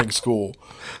about skipping school.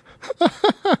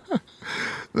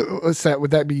 What's that? Would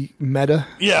that be meta?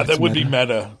 Yeah, that would be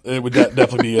meta. It would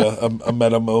definitely be a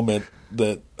meta moment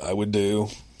that I would do.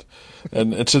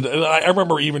 And I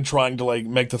remember even trying to like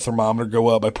make the thermometer go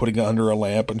up by putting it under a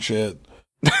lamp and shit.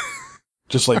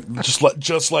 Just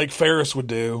like Ferris would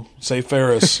do. Say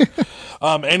Ferris.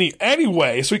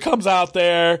 Anyway, so he comes out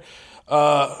there.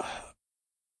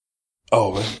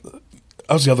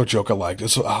 was the other joke I liked.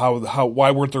 Is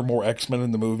why weren't there more X-Men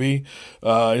in the movie?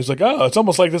 He's like, oh, it's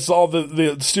almost like this is all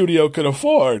the studio could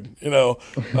afford, Oh,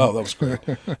 that was great.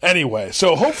 Anyway,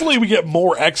 so hopefully we get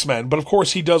more X-Men, but of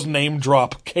course he does name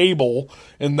drop Cable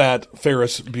in that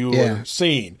Ferris Bueller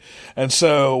scene. And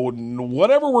so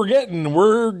whatever we're getting,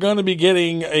 we're going to be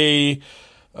getting a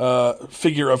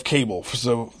figure of Cable.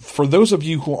 So for those of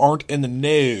you who aren't in the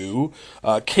know,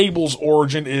 Cable's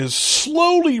origin is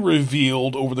slowly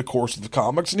revealed over the course of the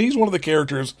comics, and he's one of the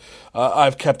characters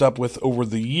I've kept up with over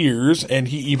the years, and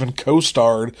he even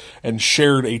co-starred and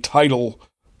shared a title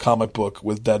comic book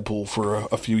with Deadpool for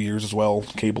a few years as well,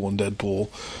 Cable and Deadpool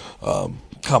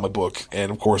comic book, and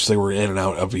of course they were in and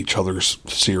out of each other's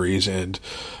series, and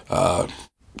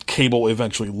Cable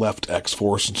eventually left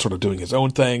X-Force and started doing his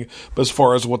own thing. But as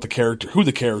far as who the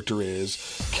character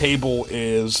is, Cable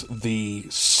is the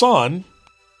son,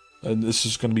 and this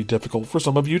is going to be difficult for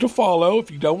some of you to follow if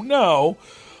you don't know,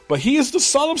 but he is the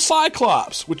son of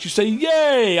Cyclops, which you say,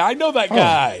 yay, I know that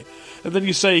guy. And then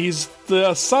you say he's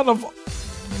the son of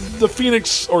the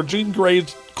Phoenix or Jean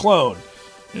Grey's clone.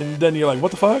 And then you're like,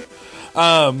 what the fuck?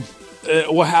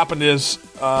 What happened is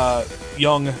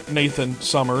young Nathan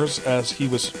Summers, as he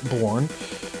was born,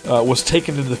 was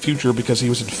taken into the future because he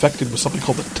was infected with something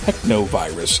called the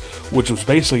Technovirus, which was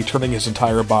basically turning his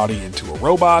entire body into a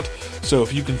robot. So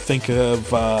if you can think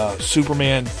of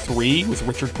Superman 3 with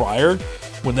Richard Pryor,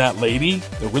 when that lady,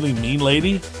 the really mean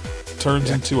lady,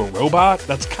 turns into a robot,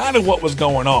 that's kind of what was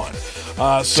going on.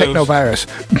 Technovirus.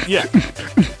 Yeah.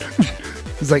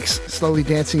 He's like slowly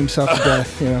dancing himself to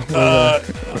death,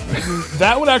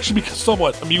 That would actually be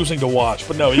somewhat amusing to watch,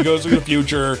 but no, he goes to the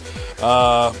future.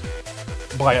 The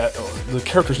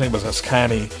character's name was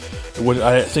Ascani, which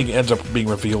I think ends up being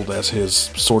revealed as his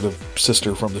sort of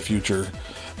sister from the future,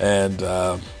 and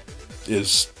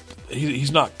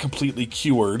he's not completely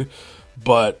cured.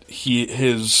 But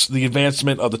the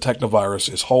advancement of the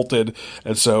Technovirus is halted,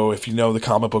 and so if you know the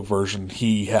comic book version,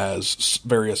 he has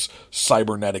various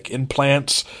cybernetic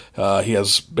implants. He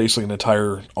has basically an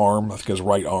entire arm. I think his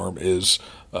right arm is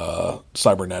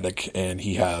cybernetic, and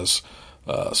he has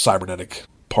cybernetic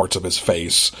parts of his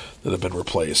face that have been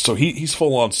replaced. So he's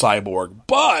full on cyborg.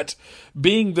 But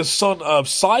being the son of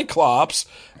Cyclops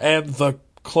and the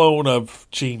clone of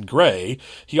Jean Grey,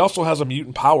 he also has a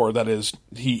mutant power that is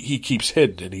he keeps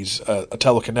hidden, and he's a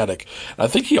telekinetic. And I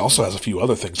think he also has a few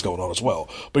other things going on as well.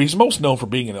 But he's most known for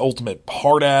being an ultimate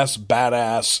hard-ass,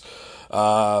 badass.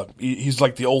 He's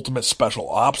like the ultimate special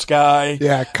ops guy.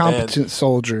 Yeah, competent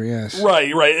soldier, yes.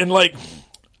 Right. And like,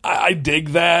 I dig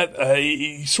that.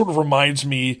 He sort of reminds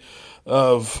me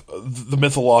of the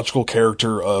mythological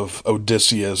character of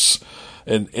Odysseus,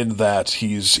 in that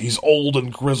he's old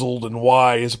and grizzled and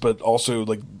wise, but also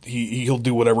like he'll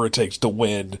do whatever it takes to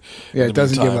win. Yeah, it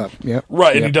doesn't give up. Yep.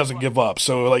 Right, and he doesn't give up.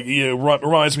 So like,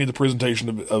 reminds me of the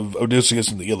presentation of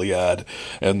Odysseus in the Iliad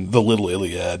and the Little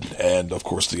Iliad, and of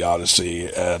course the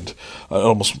Odyssey. And it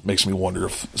almost makes me wonder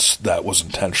if that was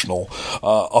intentional.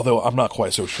 Although I'm not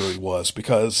quite so sure he was,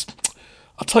 because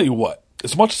I'll tell you what,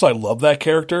 as much as I love that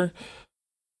character,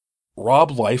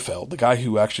 Rob Liefeld, the guy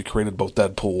who actually created both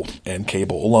Deadpool and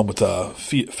Cable, along with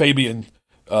Fabian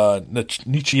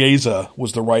Nicieza,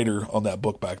 was the writer on that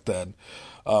book back then.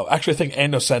 Actually, I think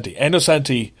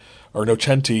Nocenti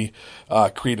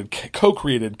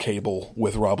co-created Cable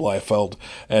with Rob Liefeld,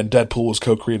 and Deadpool was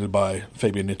co-created by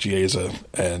Fabian Nicieza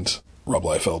and Rob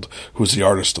Liefeld, who was the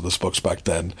artist of this books back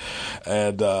then.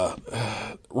 And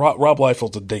Rob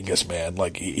Liefeld's a dingus, man.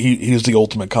 Like, he's the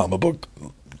ultimate comic book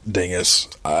dingus.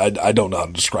 I don't know how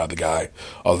to describe the guy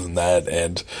other than that,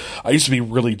 and I used to be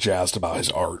really jazzed about his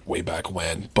art way back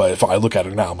when, but if I look at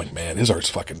it now, I'm like, man, his art's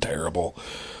fucking terrible.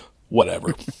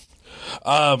 Whatever.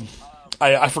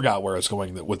 I forgot where I was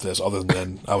going with this, other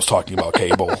than I was talking about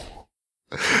Cable.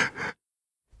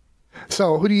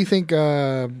 So who do you think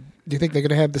they're going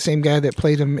to have the same guy that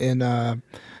played him in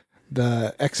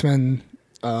the X-Men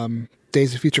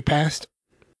Days of Future Past?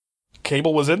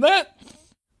 Cable was in that?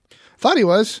 Thought he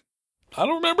was. I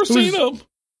don't remember seeing him.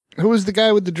 Who was the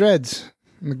guy with the dreads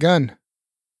and the gun?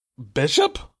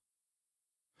 Bishop?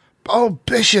 Oh,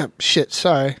 Bishop. Shit,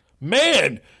 sorry.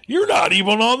 Man, you're not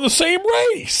even on the same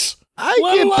race. I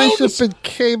get Bishop and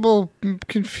Cable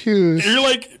confused. You're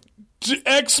like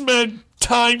X-Men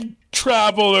time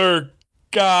traveler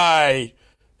guy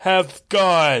hath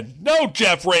gone. No,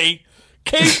 Jeffrey.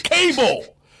 Cable.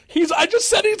 I just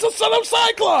said he's the son of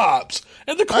Cyclops.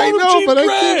 And the clone of Jean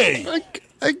Grey.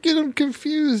 I get him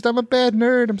confused. I'm a bad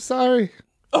nerd. I'm sorry.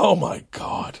 Oh my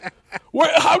god!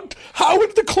 How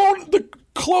would the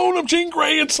clone of Jean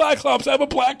Grey and Cyclops have a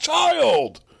black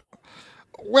child?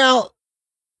 Well,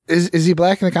 Is he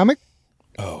black in the comic?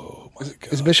 Oh my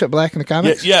god! Is Bishop black in the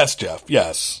comics? Yes, Jeff.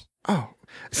 Yes. Oh,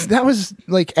 so that was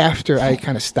like after I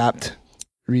kind of stopped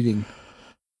reading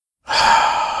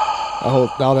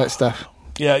all that stuff.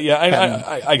 Yeah.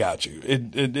 I got you.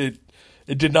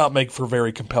 It did not make for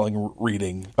very compelling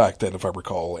reading back then, if I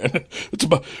recall. And it's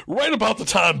right about the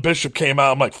time Bishop came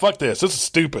out. I'm like, fuck this. This is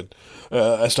stupid.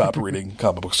 I stopped reading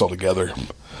comic books altogether.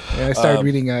 Yeah, I started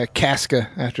reading Casca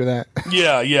after that.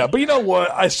 Yeah. But you know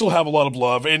what? I still have a lot of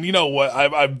love, and you know what?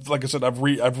 I've like I said, I've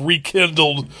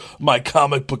rekindled my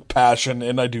comic book passion,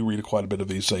 and I do read quite a bit of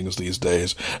these things these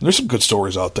days. And there's some good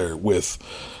stories out there with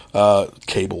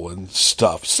Cable and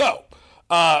stuff. So,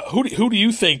 who do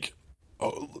you think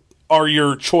are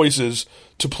your choices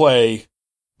to play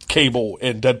Cable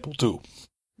in Deadpool 2?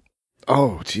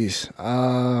 Oh, jeez.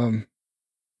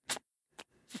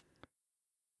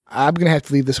 I'm gonna have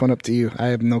to leave this one up to you. I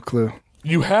have no clue.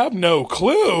 You have no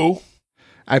clue?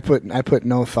 I put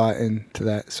no thought into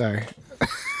that. Sorry.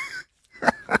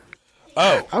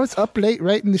 Oh, I was up late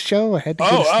writing the show. I had to go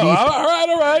to sleep.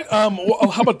 All right. Well,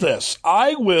 how about this?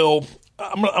 I'm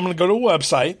gonna go to a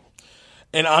website,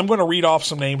 and I'm gonna read off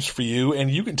some names for you,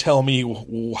 and you can tell me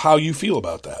how you feel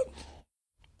about that.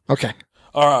 Okay.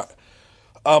 All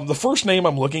right. The first name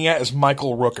I'm looking at is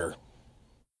Michael Rooker.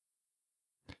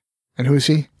 And who is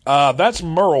he? That's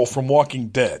Merle from Walking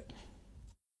Dead.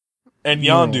 And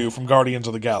Yondu from Guardians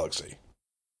of the Galaxy.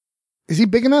 Is he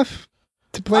big enough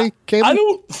to play Cable? I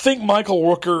don't think Michael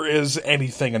Rooker is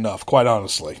anything enough, quite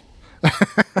honestly.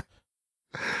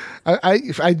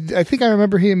 I think I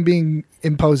remember him being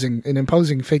an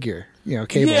imposing figure. You know,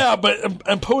 Cable. Yeah, but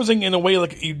imposing in a way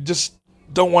like you just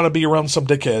don't want to be around some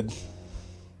dickhead.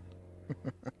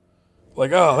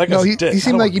 Like, oh, that guy's a dick. He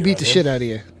seemed like he beat the shit out of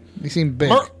you. He seemed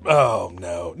big. Oh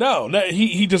no!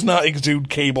 He does not exude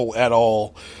Cable at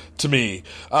all to me.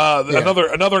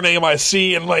 Another name I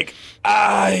see, and like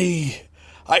I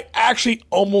actually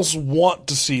almost want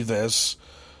to see this,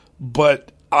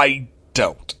 but I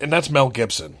don't, and that's Mel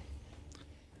Gibson.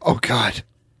 Oh God.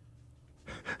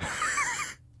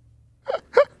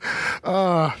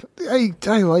 I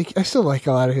still like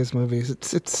a lot of his movies.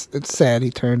 It's sad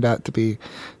he turned out to be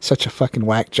such a fucking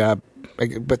whack job.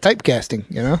 But typecasting,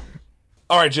 you know.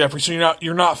 All right, Jeffrey. So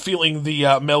you're not feeling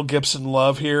the Mel Gibson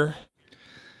love here.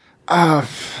 I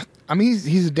mean,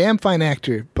 he's a damn fine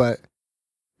actor, but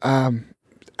I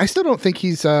still don't think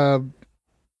he's. Isn't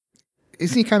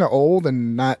he kind of old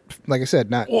and not, like I said,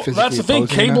 not? Well, physically that's the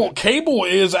thing. enough? Cable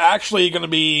is actually going to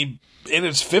be in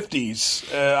his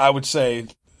 50s. I would say,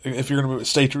 if you're going to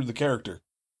stay true to the character.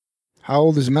 How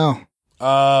old is Mel?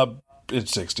 In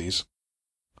 60s.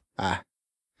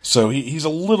 So he's a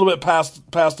little bit past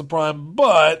the prime,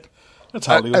 but that's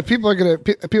how people are gonna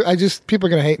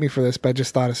hate me for this, but I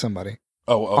just thought of somebody.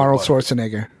 Arnold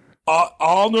Schwarzenegger.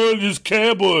 Arnold is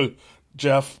Cable,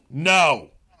 Jeff.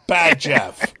 No, bad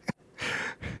Jeff.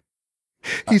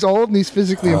 He's old and he's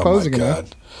physically imposing enough.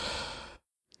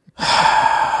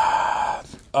 No.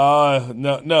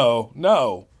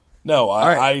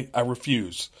 Right. I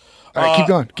refuse. All right,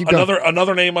 keep going.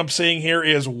 Another name I'm seeing here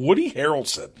is Woody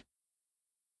Harrelson.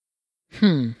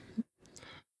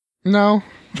 No,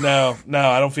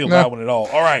 I don't feel that one at all.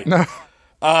 All right. No.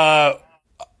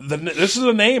 This is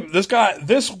a name. This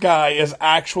guy is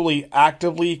actually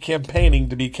actively campaigning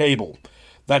to be Cable.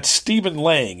 That's Stephen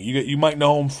Lang. You might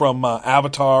know him from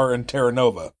Avatar and Terra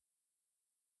Nova.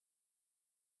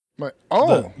 The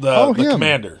him.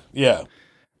 commander. Yeah.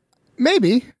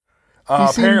 Maybe.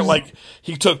 Apparently, like,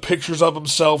 he took pictures of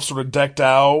himself sort of decked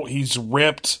out. He's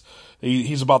ripped.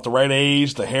 He's about the right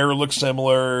age. The hair looks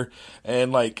similar.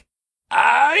 And, like,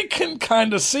 I can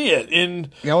kind of see it.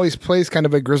 He always plays kind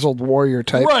of a grizzled warrior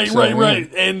type.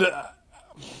 Right. And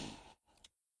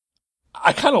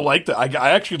I kind of like that.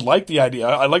 I actually like the idea.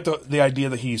 I like the idea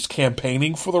that he's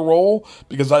campaigning for the role,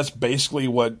 because that's basically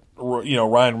what,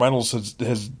 Ryan Reynolds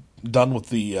has done with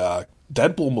the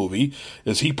Deadpool movie,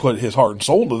 is he put his heart and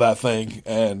soul into that thing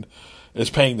and is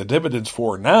paying the dividends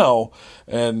for it now.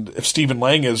 And if Stephen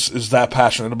Lang is that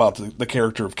passionate about the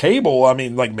character of Cable, I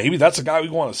mean, like, maybe that's a guy we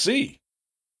want to see.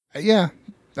 Yeah,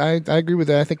 I agree with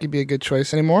that. I think he'd be a good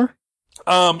choice. Any more?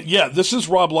 Yeah, this is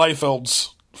Rob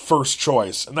Liefeld's first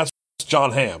choice, and that's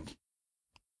John Hamm.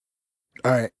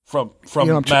 All right. From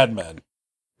Mad Men.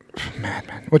 Mad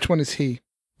Men. Which one is he?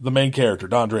 The main character,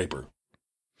 Don Draper.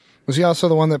 Was he also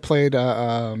the one that played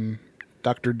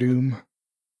Dr. Doom?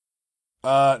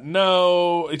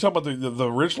 No. Are you talking about the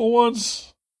original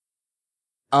ones?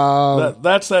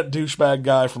 That's that douchebag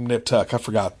guy from Nip Tuck. I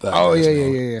forgot that. Oh,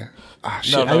 yeah. Oh,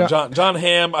 shit. No, John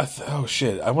Hamm. I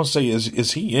want to say,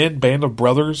 is he in Band of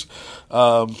Brothers?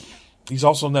 He's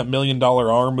also in that $1 Million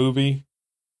Arm movie.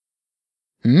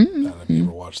 I don't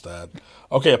ever watched that.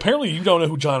 Okay, apparently you don't know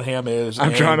who John Hamm is.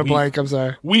 I'm drawing a blank. I'm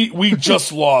sorry. We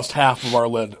just lost half of our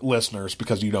listeners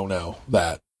because you don't know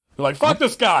that. They're like, fuck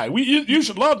this guy. You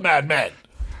should love Mad Men.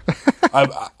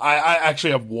 I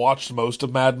actually have watched most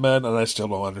of Mad Men, and I still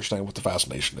don't understand what the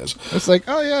fascination is. It's like,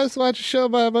 oh yeah, let's watch a show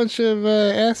by a bunch of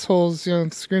assholes,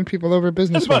 screwing people over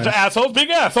business. It's a bunch of assholes, big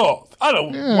assholes. I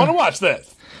don't want to watch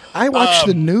this. I watch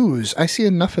the news. I see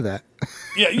enough of that.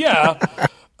 Yeah.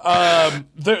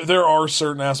 There are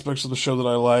certain aspects of the show that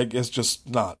I like. It's just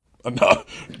not enough.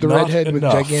 The redhead with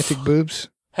gigantic boobs.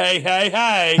 Hey.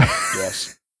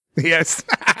 Yes. Yes.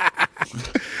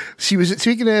 She was,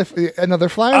 speaking of another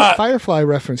Firefly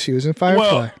reference, she was in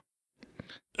Firefly.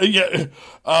 Yeah.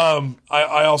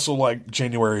 I also like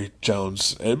January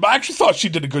Jones. And I actually thought she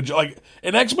did a good job. Like,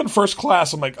 in X-Men First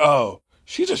Class, I'm like, oh,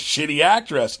 she's a shitty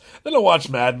actress. Then I watched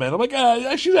Mad Men. I'm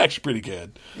like, she's actually pretty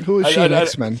good. Who is she in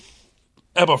X-Men?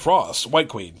 Emma Frost, White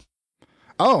Queen.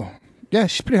 Oh, yeah,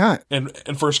 she's pretty hot. In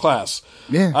First Class.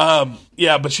 Yeah.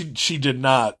 Yeah, but she did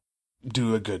not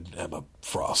do a good Emma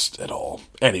Frost at all.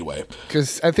 Anyway.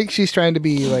 Because I think she's trying to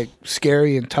be, like,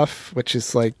 scary and tough, which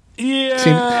is, like...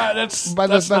 Yeah, that's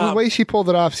the way she pulled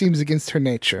it off seems against her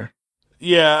nature.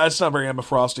 Yeah, it's not very Emma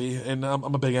Frosty, and I'm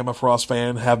a big Emma Frost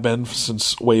fan, have been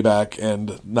since way back,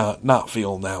 and not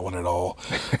feeling that one at all.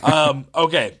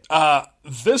 Okay,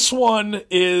 this one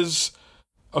is...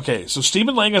 Okay, so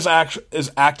Stephen Lang is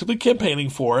actively campaigning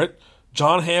for it.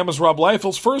 John Hamm is Rob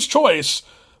Liefeld's first choice,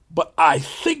 but I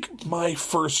think my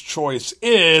first choice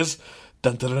is...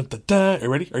 Dun, dun, dun, dun, dun.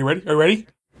 Are you ready?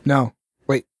 No.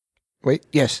 Wait.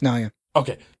 Yes, now I am.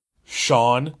 Okay.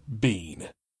 Sean Bean.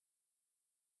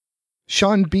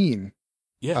 Sean Bean.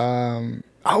 Yeah.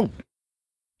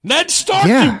 Ned Stark,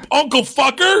 you uncle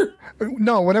fucker!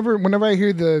 No, whenever I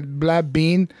hear the blab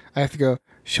Bean, I have to go,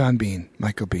 Sean Bean,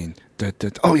 Michael Bean.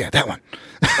 Oh, yeah, that one.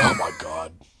 Oh, my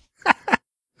God.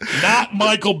 Not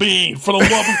Michael Bean. For the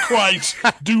love of Christ,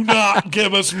 do not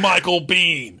give us Michael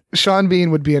Bean. Sean Bean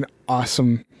would be an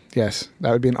awesome... Yes,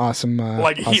 that would be an awesome...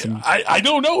 awesome. I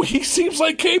don't know. He seems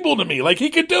like Cable to me. Like, he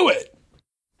could do it.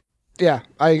 Yeah,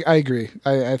 I agree.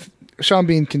 Sean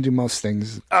Bean can do most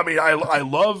things. I mean, I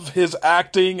love his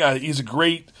acting. He's a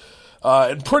great...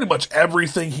 in pretty much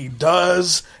everything he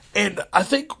does. And I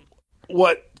think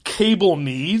what Cable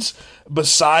needs,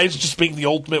 besides just being the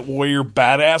ultimate warrior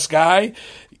badass guy,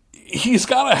 he's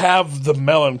got to have the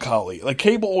melancholy. Like,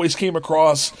 Cable always came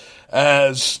across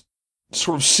as...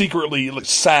 sort of secretly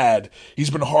sad. He's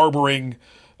been harboring,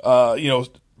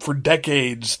 for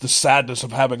decades, the sadness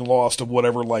of having lost of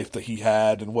whatever life that he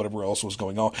had and whatever else was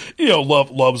going on.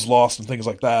 Love's lost and things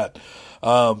like that.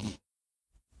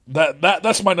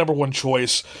 That's my number one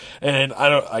choice. And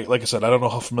like I said, I don't know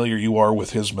how familiar you are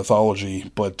with his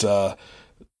mythology, but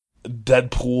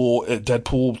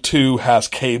Deadpool 2 has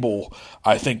Cable.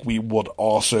 I think we would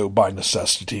also, by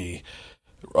necessity,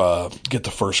 get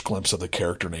the first glimpse of the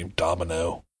character named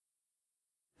Domino.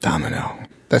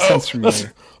 That sounds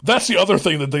familiar. That's the other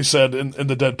thing that they said in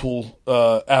the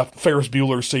Deadpool Ferris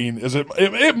Bueller scene is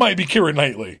it might be Keira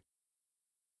Knightley.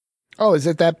 Oh, is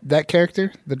it that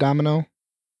character, the Domino?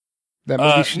 That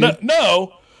movie?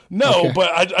 No. Okay.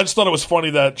 But I just thought it was funny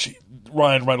that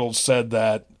Ryan Reynolds said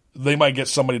that they might get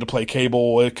somebody to play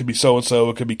Cable. It could be so and so.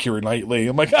 It could be Keira Knightley.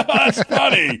 I'm like, that's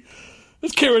funny.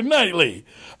 It's Keira Knightley.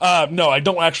 No, I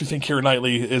don't actually think Keira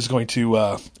Knightley is going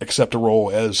to accept a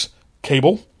role as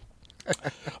Cable.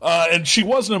 And she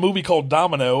was in a movie called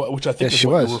Domino, which I think is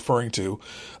what you're referring to.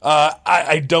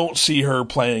 I don't see her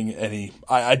playing any...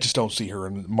 I just don't see her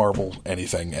in Marvel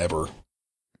anything ever.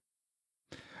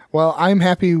 Well, I'm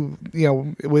happy,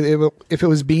 if it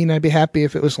was Bean, I'd be happy.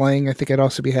 If it was Lang, I think I'd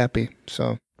also be happy.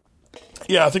 So...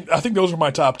 Yeah, I think those are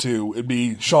my top two. It'd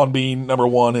be Sean Bean, number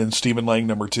one, and Stephen Lang,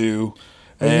 number two.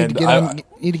 And you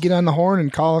need to get on the horn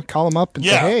and call him up and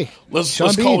say, "Hey, let's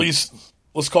call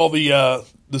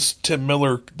this Tim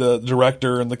Miller, the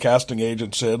director and the casting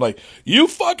agent, said, like, you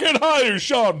fucking hire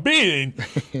Sean Bean,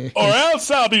 or else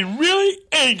I'll be really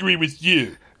angry with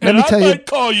you, and I might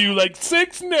call you like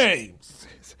 6 names."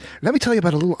 Let me tell you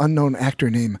about a little unknown actor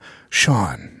named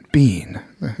Sean Bean.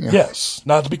 Yeah. Yes,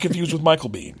 not to be confused with Michael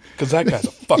Bean, because that guy's a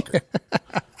fucker.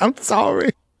 I'm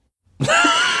sorry.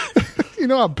 You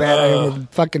know how bad I am with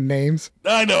fucking names.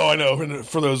 I know. And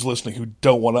for those listening who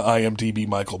don't want to IMDb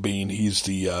Michael Bean, he's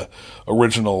the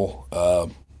original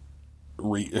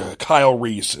Kyle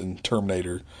Reese in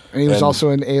Terminator. And he was also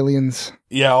in Aliens.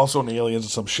 Yeah, also in Aliens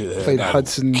and some shit. Played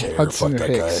Hudson Fuck that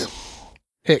Hicks. guy.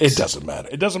 Hicks. It doesn't matter.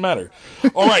 It doesn't matter.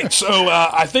 All right, so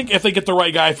I think if they get the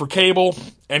right guy for Cable,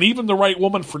 and even the right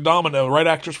woman for Domino, the right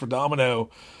actress for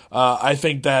Domino, I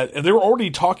think that, and they were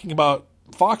already talking about,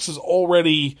 Fox is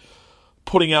already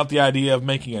putting out the idea of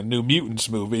making a New Mutants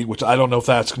movie, which I don't know if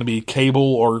that's going to be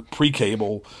Cable or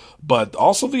pre-Cable, but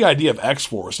also the idea of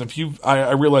X-Force. And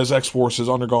I realize X-Force has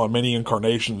undergone many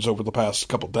incarnations over the past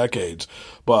couple decades,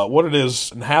 but what it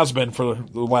is and has been for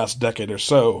the last decade or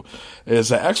so is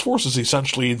that X-Force is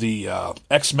essentially the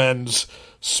X-Men's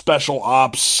special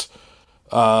ops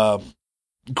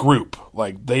group.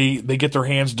 Like they get their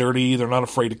hands dirty. They're not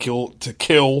afraid to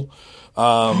kill.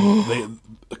 They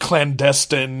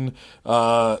clandestine,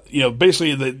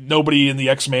 basically that nobody in the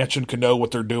X Mansion can know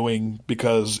what they're doing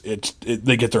because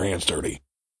they get their hands dirty.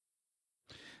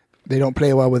 They don't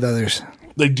play well with others.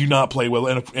 They do not play well,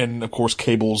 and of course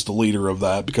Cable's the leader of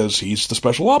that because he's the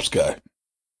special ops guy.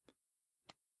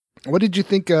 What did you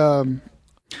think? As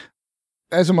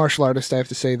a martial artist, I have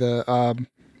to say the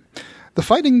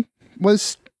fighting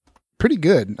was pretty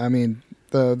good. I mean,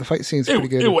 the fight scene's pretty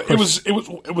good.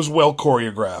 It was well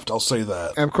choreographed. I'll say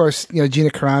that. And of course, Gina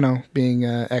Carano, being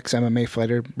an ex MMA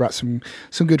fighter, brought some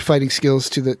good fighting skills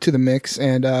to the mix.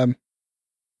 And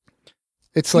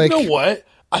it's like, you know what?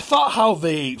 I thought how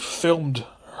they filmed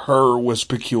her was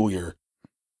peculiar.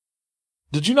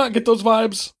 Did you not get those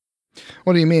vibes?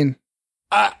 What do you mean?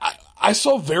 I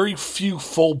saw very few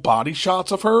full body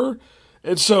shots of her,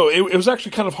 and so it was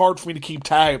actually kind of hard for me to keep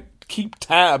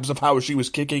tabs of how she was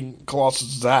kicking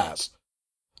Colossus's ass.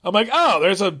 I'm like, oh,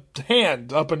 there's a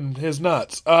hand up in his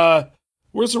nuts.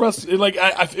 Where's the rest?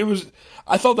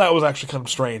 I thought that was actually kind of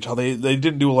strange how they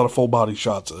didn't do a lot of full body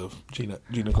shots of Gina.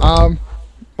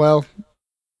 Well,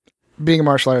 being a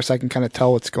martial artist, I can kind of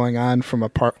tell what's going on from a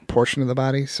portion of the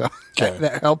body, so okay.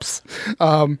 that helps.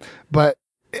 But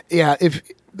yeah,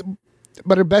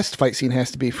 but her best fight scene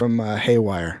has to be from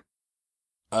Haywire.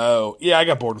 Oh, yeah, I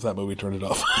got bored with that movie, turned it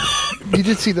off. You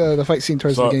did see the fight scene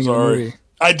towards the beginning of the movie.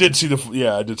 I did see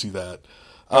I did see that.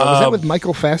 Was that with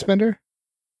Michael Fassbender?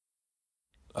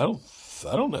 I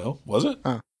don't know. Was it?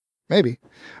 Maybe.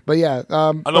 But yeah.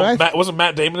 Wasn't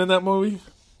Matt Damon in that movie?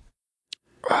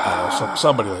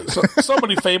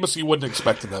 Somebody famous you wouldn't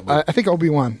expect in that movie. I think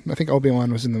Obi-Wan.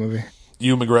 Was in the movie.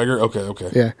 Ewan McGregor?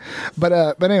 Okay. Yeah.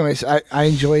 But anyways, I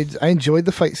enjoyed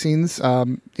the fight scenes.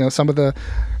 Some of the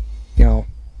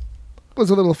was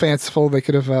a little fanciful. They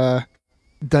could have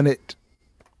done it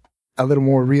a little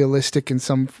more realistic in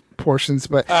some portions,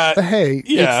 but hey,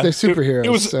 they're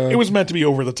superheroes. It was meant to be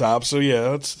over the top, so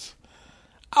yeah,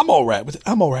 I'm all right with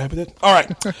it. All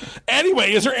right.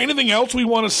 Anyway, is there anything else we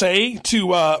want to say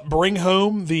to bring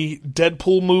home the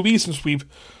Deadpool movie since we've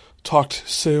talked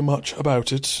so much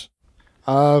about it?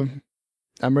 I'm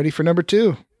ready for number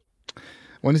 2.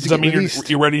 When does it get released?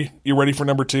 You're ready? You're ready for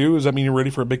number 2? Does that mean you're ready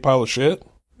for a big pile of shit?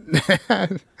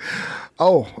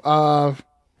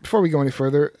 Before we go any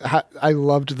further, I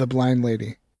loved the blind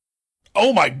lady.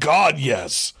 Oh my God,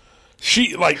 yes.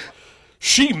 She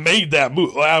made that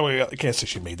movie. I can't say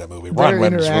she made that movie. Their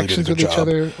interactions with each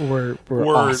other were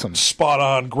awesome. Spot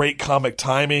on. Great comic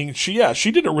timing.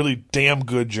 She did a really damn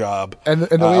good job. And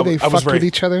the way they fucked with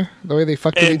each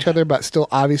other, but still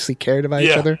obviously cared about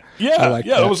each other. Yeah,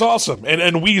 it was awesome.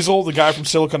 And Weasel, the guy from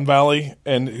Silicon Valley,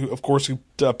 and who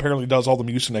apparently does all the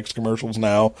Mucinex commercials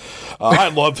now. I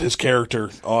love his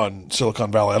character on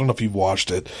Silicon Valley. I don't know if you've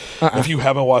watched it. If you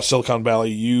haven't watched Silicon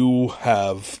Valley, you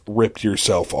have ripped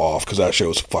yourself off because that show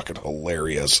is fucking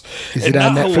hilarious. Is it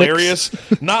on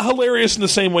Netflix? Not hilarious in the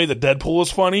same way that Deadpool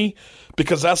is funny,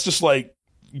 because that's just like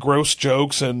gross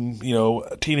jokes and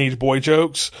teenage boy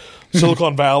jokes.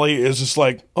 Silicon Valley is just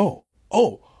like, oh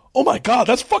my God,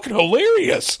 that's fucking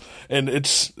hilarious. And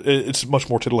it's much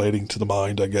more titillating to the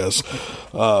mind, I guess.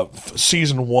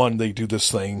 Season 1, they do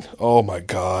this thing. Oh my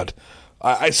God.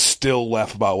 I still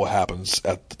laugh about what happens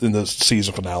in the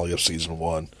season finale of season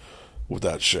 1 with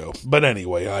that show. But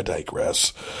anyway, I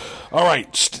digress. All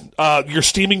right. Your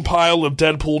steaming pile of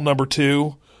Deadpool number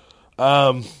 2.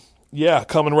 Yeah,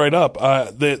 coming right up.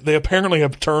 They apparently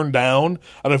have turned down,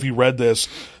 I don't know if you read this,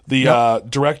 the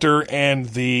director and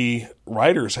the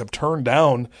writers have turned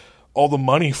down all the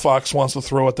money Fox wants to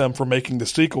throw at them for making the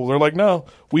sequel. They're like, no,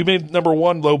 we made number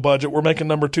 1 low budget. We're making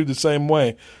number 2 the same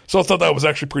way. So I thought that was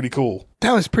actually pretty cool.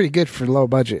 That was pretty good for low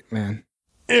budget, man.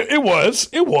 It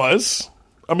was.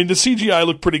 I mean, the CGI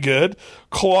looked pretty good.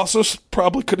 Colossus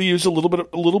probably could have used a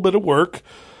little bit of work,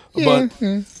 but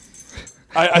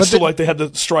I still like they had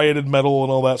the striated metal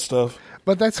and all that stuff.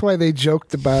 But that's why they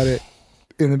joked about it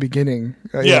in the beginning.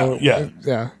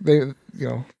 Yeah. They,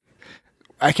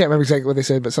 I can't remember exactly what they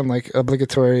said, but something like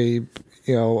obligatory,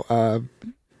 CGI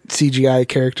CGI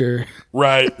character.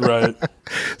 Right. So That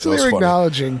was they're funny.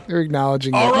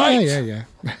 acknowledging. All that, right. Yeah.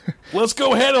 Let's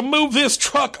go ahead and move this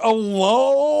truck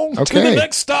along to Okay. the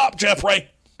next stop, Jeffrey.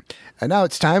 And now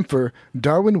it's time for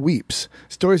Darwin Weeps.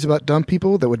 Stories about dumb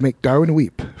people that would make Darwin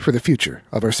weep for the future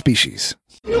of our species.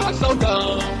 You are so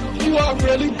dumb. You are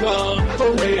really dumb.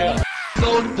 For real.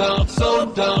 So dumb,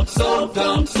 so dumb, so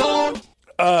dumb, so...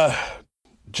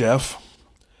 Jeff,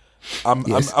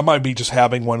 Yes? I might be just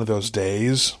having one of those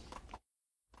days,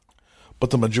 but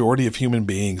the majority of human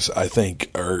beings, I think,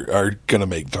 are going to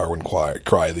make Darwin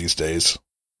cry these days.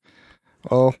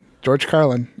 Well, George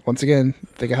Carlin, once again,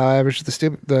 think of how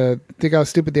stupid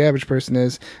the average person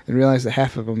is, and realize that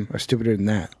half of them are stupider than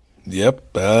that.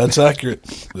 Yep, that's accurate.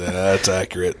 That's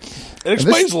accurate. It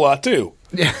explains a lot, too.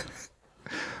 Yeah.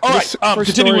 All right,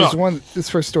 continuing on. This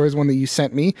first story is one that you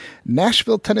sent me.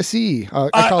 Nashville, Tennessee.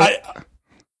 I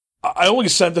only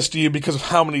sent this to you because of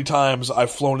how many times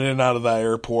I've flown in and out of that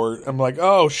airport. I'm like,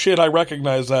 oh, shit, I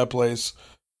recognize that place.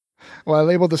 Well, I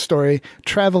labeled the story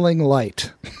Traveling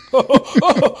Light.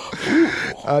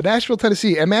 Nashville,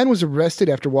 Tennessee. A man was arrested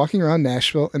after walking around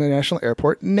Nashville International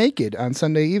Airport naked on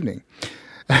Sunday evening.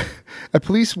 A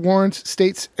police warrant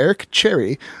states Eric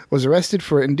Cherry was arrested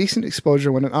for indecent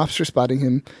exposure when an officer spotted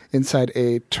him inside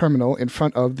a terminal in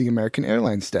front of the American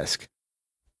Airlines desk.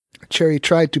 Cherry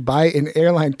tried to buy an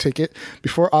airline ticket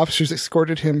before officers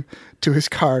escorted him to his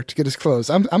car to get his clothes.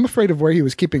 I'm afraid of where he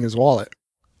was keeping his wallet.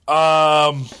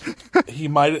 He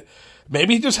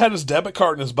maybe he just had his debit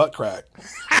card in his butt crack.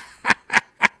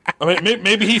 I mean,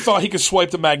 maybe he thought he could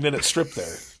swipe the magnetic strip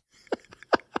there.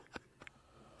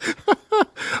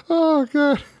 Oh,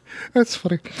 God. That's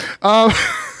funny.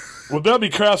 Would that be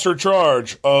crass or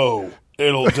charge? Oh,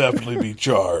 it'll definitely be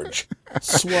charge.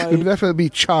 It would definitely be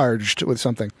charged with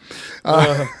something.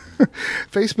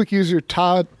 Facebook user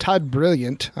Todd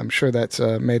Brilliant, I'm sure that's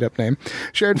a made-up name,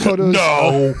 shared photos.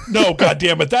 No,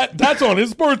 goddammit, that's on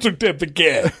his birth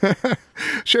certificate.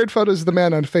 Shared photos of the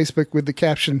man on Facebook with the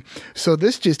caption, "So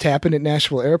this just happened at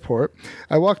Nashville Airport.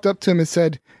 I walked up to him and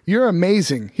said, 'You're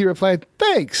amazing.' He replied,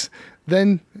 'Thanks.'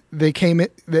 Then they came for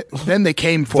him. Then they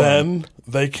came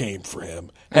for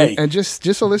him. Hey, and just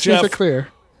so listeners Jeff, are clear,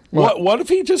 what if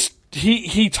he just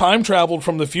he time traveled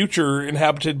from the future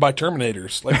inhabited by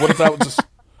Terminators? Like, what if that was just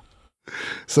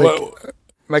it's like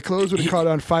my clothes would have caught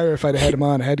on fire if I'd had them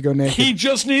on. I had to go naked. He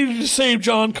just needed to save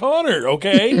John Connor,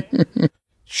 okay?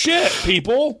 Shit,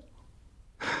 people.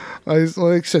 Like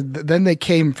I said, then they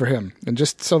came for him. And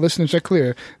just so listeners are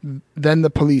clear, then the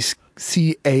police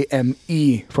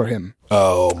CAME for him.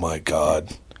 Oh, my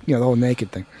God. You know, the whole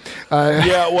naked thing.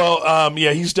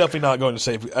 He's definitely not going to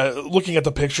save. Looking at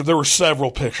the picture, there were several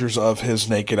pictures of his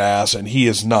naked ass, and he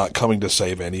is not coming to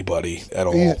save anybody at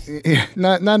all.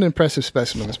 Not an impressive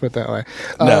specimen, let's put it that way.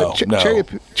 No.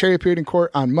 Cherry appeared in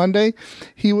court on Monday.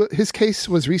 His case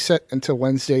was reset until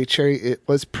Wednesday. Cherry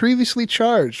was previously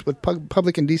charged with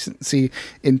public indecency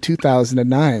in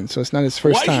 2009, so it's not his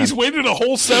first time. He's waited a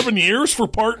whole 7 years for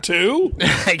part 2?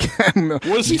 What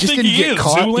does he think he is,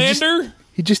 Zoolander?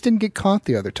 He just didn't get caught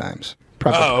the other times.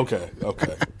 Probably. Oh,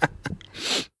 okay.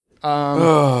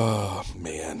 Oh,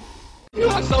 man. You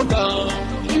are so dumb.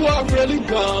 You are really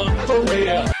dumb. For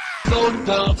real. So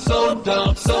dumb, so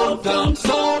dumb, so dumb,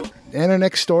 so... And our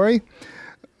next story.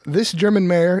 This German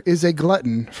mayor is a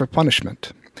glutton for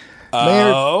punishment.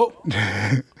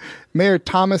 Mayor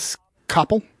Thomas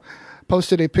Koppel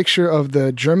posted a picture of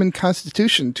the German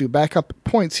Constitution to back up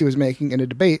points he was making in a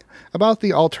debate about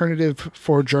the Alternative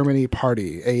for Germany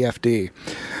Party, AfD,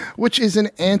 which is an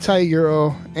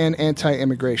anti-Euro and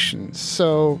anti-immigration.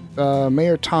 So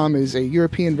Mayor Tom is a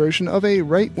European version of a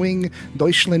right-wing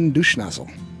Deutschland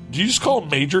Duschnassel. Did you just call him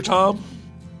Major Tom?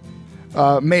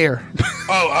 Mayor.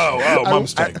 Oh, my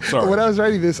mistake. Sorry. When I was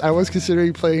writing this, I was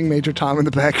considering playing Major Tom in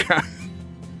the background.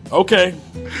 Okay.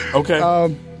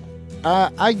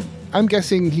 I'm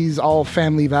guessing he's all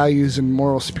family values and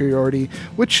moral superiority,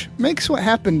 which makes what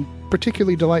happened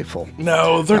particularly delightful.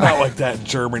 No, they're not like that in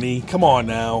Germany. Come on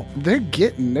now. They're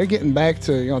getting back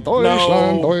to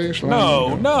Deutschland.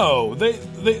 No. This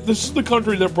is the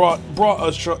country that brought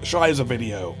us Shiza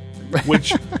video,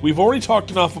 which we've already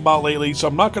talked enough about lately, so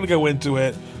I'm not going to go into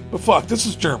it. But fuck, this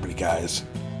is Germany, guys.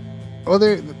 Well,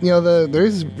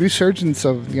 there's resurgence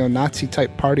of Nazi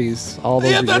type parties all over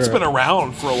Europe. Yeah, that's been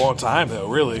around for a long time, though.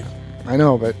 Really. I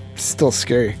know, but it's still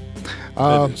scary.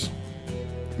 It is.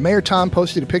 Mayor Tom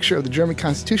posted a picture of the German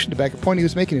Constitution to back a point he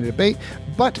was making in a debate,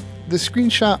 but the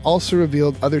screenshot also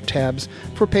revealed other tabs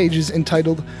for pages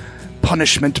entitled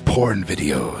Punishment Porn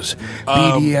Videos,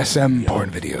 BDSM Porn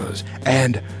Videos,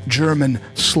 and German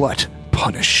Slut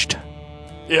Punished.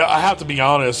 Yeah, I have to be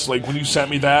honest. Like, when you sent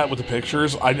me that with the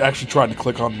pictures, I actually tried to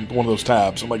click on one of those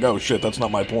tabs. I'm like, oh shit, that's not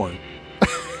my porn.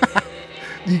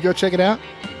 You go check it out?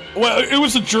 Well, it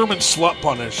was a German slut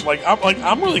punish.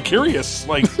 I'm really curious.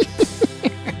 Like,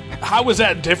 how is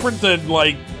that different than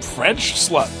like French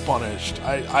slut punished?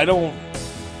 I don't.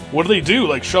 What do they do?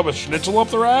 Like, shove a schnitzel up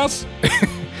their ass?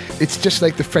 It's just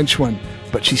like the French one,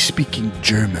 but she's speaking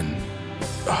German.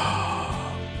 I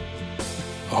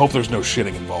hope there's no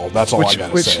shitting involved. That's all I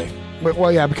gotta say.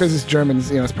 Well, yeah, because it's German,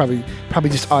 it's probably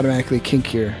just automatically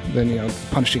kinkier than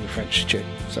punishing a French chick.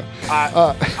 So,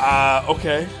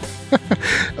 okay.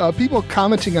 People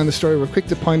commenting on the story were quick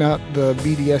to point out the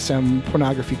BDSM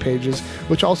pornography pages,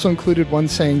 which also included one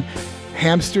saying,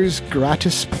 "Hamsters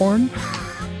gratis porn."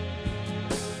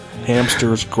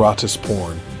 Hamsters gratis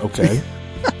porn. Okay.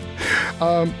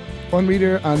 One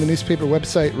reader on the newspaper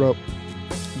website wrote,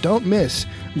 "Don't miss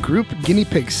group guinea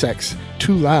pig sex.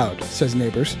 Too loud," says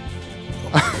neighbors.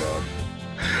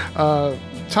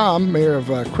 Tom, mayor of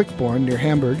Quickborn near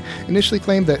Hamburg, initially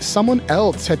claimed that someone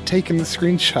else had taken the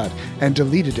screenshot and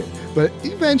deleted it, but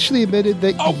eventually admitted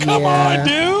that, come on,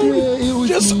 dude! It was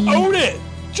Just me. own it!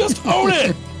 Just own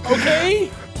it!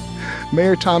 Okay?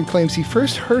 Mayor Tom claims he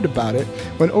first heard about it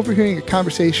when overhearing a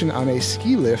conversation on a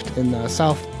ski lift in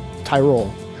South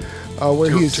Tyrol,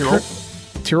 where he is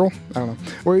Tyrol? I don't know.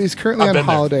 Where he's currently on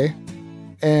holiday,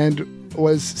 and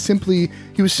was simply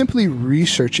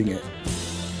researching it.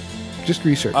 Just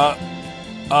research. I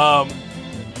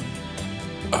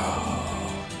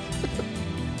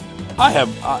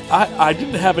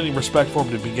didn't have any respect for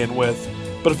him to begin with,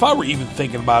 but if I were even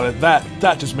thinking about it,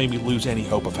 that just made me lose any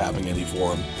hope of having any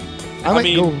for him. I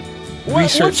mean,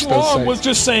 what's wrong with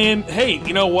just saying, hey,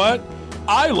 you know what?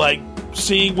 I like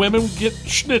seeing women get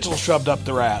schnitzel shoved up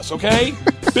their ass, okay?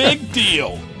 Big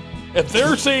deal. If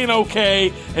they're saying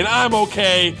okay and I'm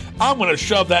okay, I'm going to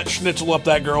shove that schnitzel up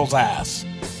that girl's ass.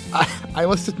 I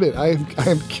must admit, I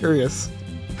am curious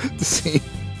to see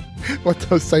what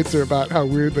those sites are about, how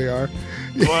weird they are.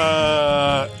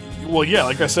 Well, yeah,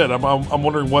 like I said, I'm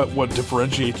wondering what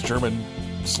differentiates German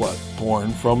slut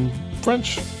porn from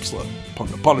French slut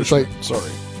punishment. Like,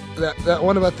 sorry. That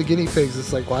one about the guinea pigs,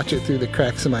 it's like, watch it through the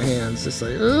cracks in my hands. It's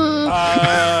like,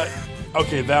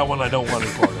 okay, that one I don't want to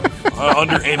be part of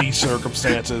under any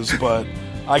circumstances, but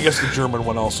I guess the German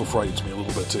one also frightens me a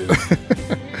little bit too.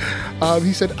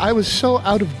 He said, "I was so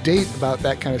out of date about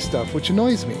that kind of stuff, which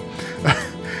annoys me."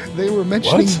 They were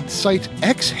mentioning site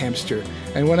X Hamster,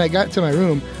 and when I got to my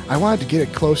room, I wanted to get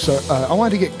it closer. I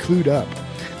wanted to get clued up.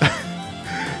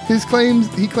 He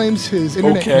claims his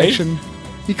internet connection.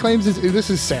 He claims this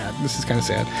is sad. This is kind of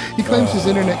sad. He claims his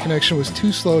internet connection was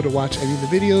too slow to watch any of the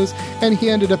videos, and he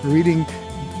ended up reading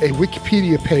a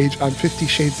Wikipedia page on 50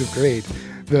 Shades of Grey,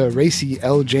 the racy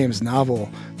L. James novel,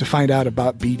 to find out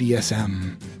about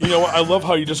BDSM. You know what? I love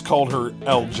how you just called her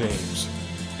L. James.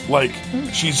 Like,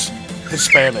 she's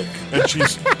Hispanic, and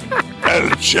she's L.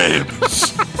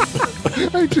 James.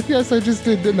 Yes, I just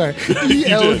did, didn't I?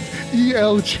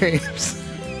 E.L. James.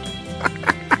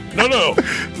 No.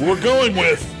 We're going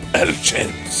with El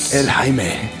James. El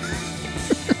Jaime.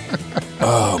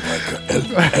 Oh, my God.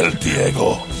 El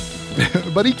Diego.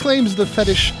 But he claims the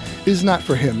fetish is not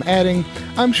for him, adding,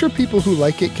 "I'm sure people who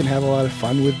like it can have a lot of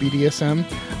fun with BDSM.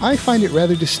 I find it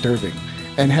rather disturbing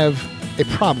and have a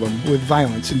problem with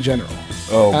violence in general."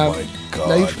 Oh, my God.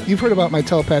 Now you've heard about my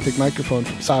telepathic microphone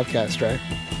from Sovcast, right?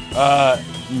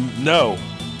 No.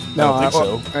 I don't think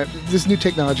so. This new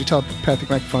technology, telepathic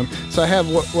microphone. So I have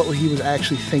what he was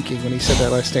actually thinking when he said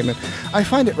that last statement. "I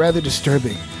find it rather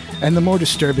disturbing, and the more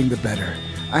disturbing, the better.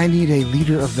 I need a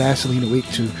liter of Vaseline a week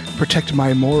to protect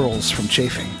my morals from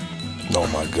chafing." Oh,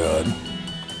 my God.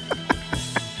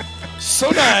 So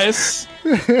nice.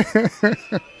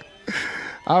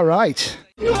 All right.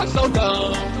 You are so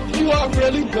dumb. You are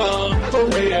really dumb. For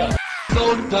real.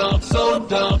 So dumb, so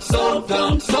dumb, so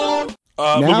dumb, so...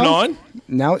 Moving on.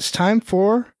 Now it's time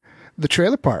for the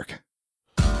trailer park.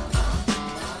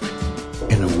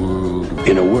 In a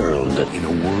world, in a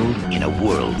land,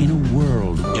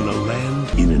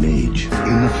 in an age,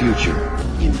 in the future,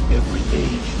 in every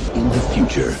age, in the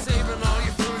future.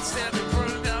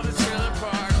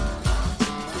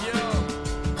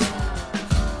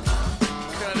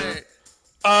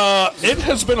 It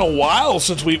has been a while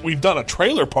since we've done a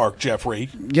trailer park, Jeffrey.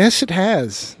 Yes, it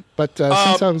has. But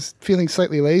since I was feeling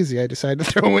slightly lazy, I decided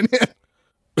to throw one in.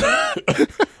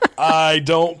 I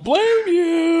don't blame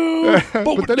you.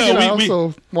 But then again, I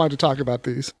also wanted to talk about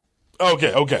these.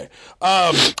 Okay.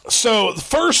 So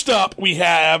first up we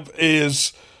have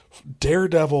is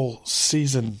Daredevil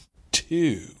Season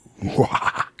 2.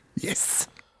 Yes.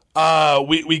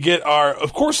 We get our,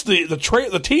 of course,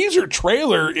 the teaser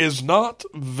trailer is not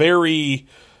very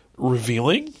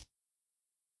revealing.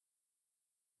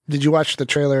 Did you watch the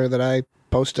trailer that I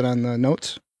posted on the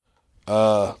notes?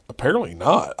 Apparently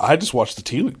not. I just watched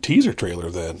the teaser trailer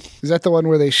then. Is that the one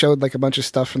where they showed like a bunch of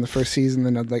stuff from the first season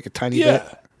and like a tiny bit?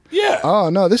 Yeah. Oh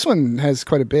no, this one has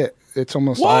quite a bit. It's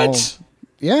almost all.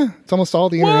 Yeah, it's almost all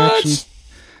the interaction.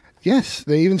 Yes,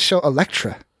 they even show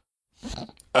Elektra.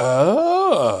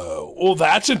 Oh, well,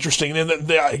 that's interesting.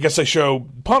 And I guess they show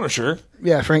Punisher.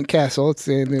 Yeah, Frank Castle.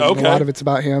 A lot of it's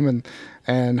about him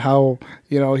and how,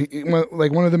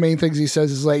 like one of the main things he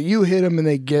says is like, you hit them and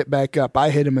they get back up. I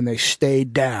hit them and they stay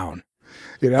down.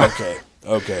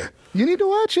 Okay. You need to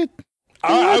watch it.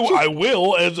 I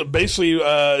will. Basically,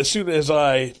 as soon as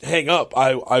I hang up,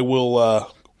 I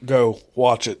will go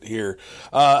watch it here.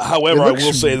 However, I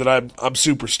will say that I'm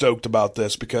super stoked about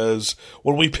this because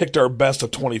when we picked our best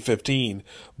of 2015,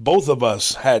 both of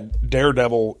us had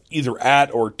Daredevil either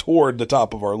at or toward the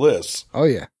top of our lists. Oh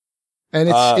yeah, and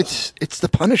it's the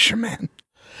Punisher, man.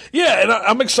 Yeah, and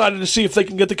I'm excited to see if they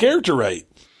can get the character right.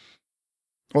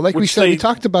 Well, like we said, we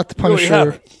talked about the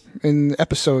Punisher in the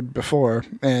episode before,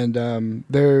 and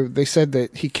they said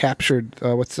that he captured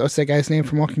what's that guy's name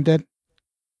from Walking Dead?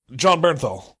 John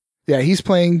Bernthal. Yeah, he's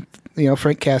playing,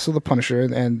 Frank Castle, the Punisher,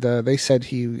 and they said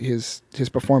his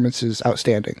performance is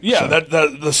outstanding. Yeah, so. that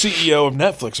the CEO of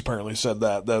Netflix apparently said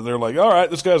that they're like, all right,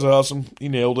 this guy's awesome, he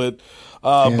nailed it.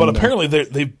 But apparently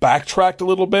they've backtracked a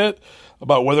little bit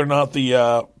about whether or not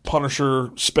the Punisher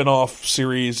spinoff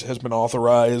series has been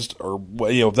authorized, or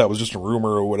if that was just a rumor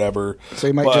or whatever. So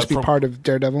he might just be part of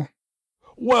Daredevil.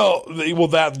 Well,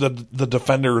 the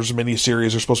Defenders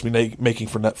miniseries are supposed to be making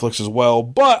for Netflix as well,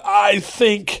 but I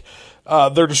think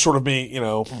they're just sort of being,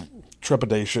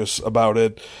 trepidatious about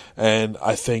it, and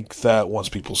I think that once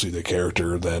people see the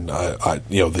character, then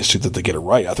they see that they get it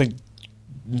right. I think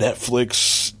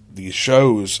Netflix, these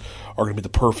shows are going to be the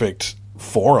perfect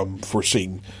forum for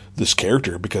seeing this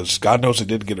character because God knows they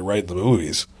did get it right in the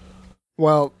movies.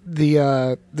 Well,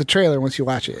 the trailer, once you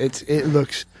watch it, it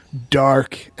looks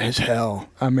dark as hell.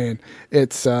 I mean,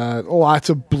 it's lots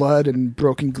of blood and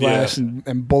broken glass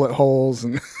and bullet holes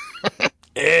and.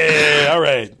 Yeah, all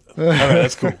right,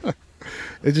 that's cool.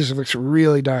 It just looks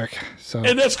really dark. So,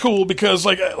 and that's cool because,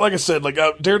 like I said,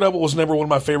 Daredevil was never one of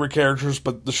my favorite characters,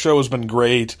 but the show has been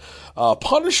great.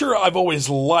 Punisher, I've always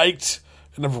liked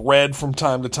and have read from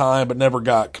time to time, but never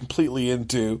got completely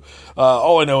into.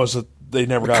 All I know is that they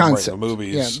never got right in the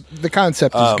movies. Yeah, the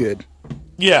concept is good.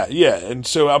 Yeah, and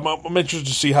so I'm interested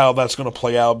to see how that's going to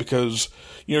play out because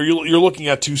you're looking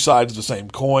at two sides of the same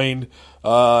coin,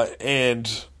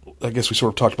 and I guess we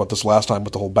sort of talked about this last time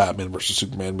with the whole Batman versus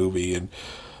Superman movie and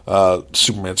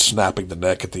Superman snapping the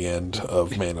neck at the end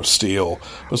of Man of Steel.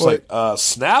 It's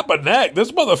snap a neck.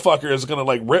 This motherfucker is going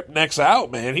to rip necks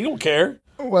out, man. He don't care.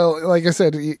 Well, like I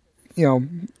said, like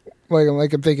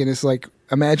I'm thinking, it's like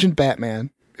imagine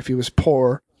Batman if he was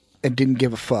poor and didn't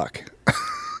give a fuck.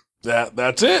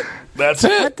 That's it. That's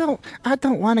it. I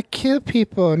don't want to kill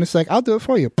people, and it's like I'll do it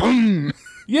for you. Boom.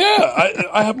 Yeah,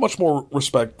 I have much more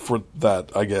respect for that.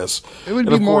 I guess it would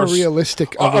be more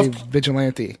realistic of a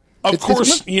vigilante. Of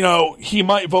course, he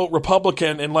might vote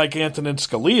Republican and like Antonin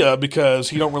Scalia because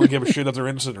he don't really give a shit if they're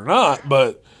innocent or not.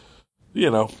 But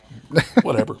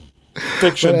whatever.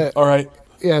 Fiction. All right.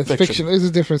 Yeah, it's fiction. There's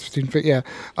a difference between but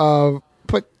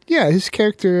yeah, his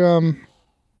character.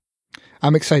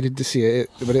 I'm excited to see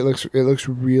it, but it looks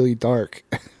really dark.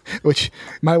 Which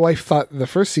my wife thought the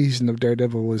first season of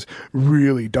Daredevil was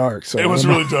really dark. So it was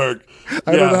really dark.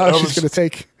 I don't know how she's going to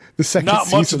take the second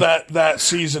season. Not much of that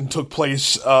season took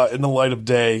place in the light of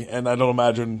day, and I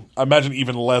imagine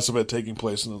even less of it taking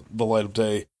place in the light of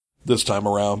day this time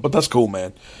around. But that's cool,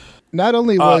 man. Not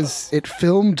only was it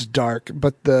filmed dark,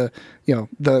 but the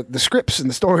scripts and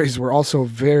the stories were also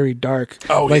very dark.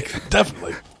 Oh, yeah,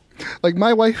 definitely. Like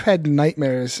my wife had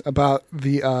nightmares about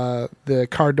the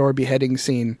car door beheading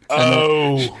scene.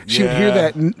 She would hear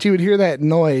that. She would hear that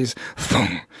noise,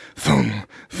 thump, thump,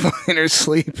 thump, in her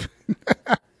sleep.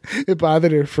 It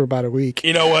bothered her for about a week.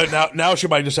 You know what? Now she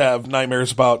might just have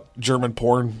nightmares about German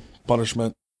porn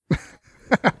punishment.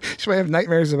 She might have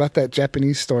nightmares about that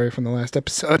Japanese story from the last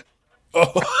episode.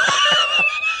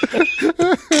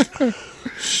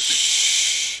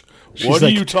 What are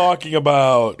you talking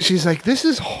about? She's like, this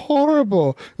is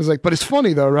horrible. I was like, but it's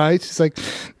funny though, right? She's like,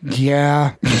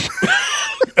 yeah.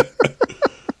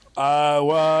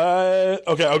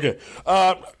 Okay.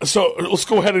 So let's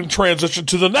go ahead and transition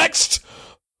to the next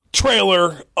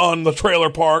trailer on the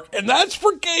trailer park, and that's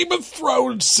for Game of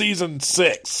Thrones Season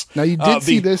 6. Now, you did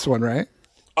see this one, right?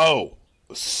 Oh,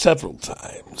 several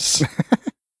times.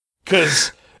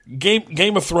 Because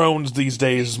Game of Thrones these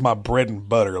days is my bread and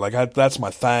butter. Like, that's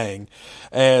my thing.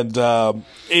 And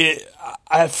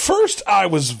at first, I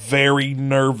was very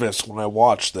nervous when I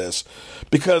watched this.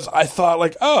 Because I thought,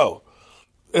 like, oh,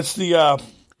 it's the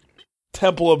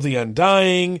Temple of the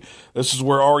Undying. This is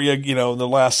where Arya, in the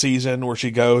last season, where she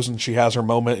goes and she has her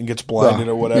moment and gets blinded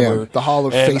or whatever. Yeah, the Hall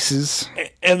of Faces.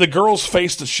 And the girl's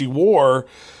face that she wore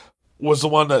was the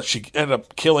one that she ended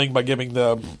up killing by giving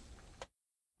the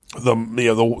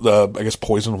I guess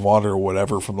poison water or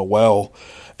whatever from the well,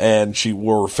 and she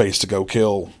wore her face to go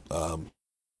kill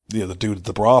the dude at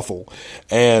the brothel,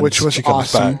 and which was she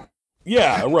comes awesome. back.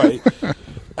 Yeah, right.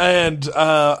 And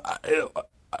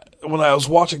when I was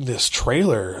watching this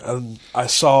trailer and I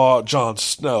saw Jon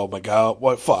Snow, my God,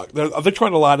 what fuck? Are they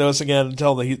trying to lie to us again and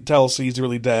tell us he's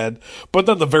really dead? But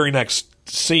then the very next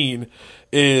scene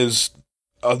is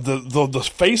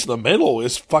the face in the middle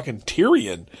is fucking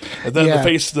Tyrion, and then the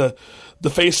face to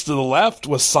the left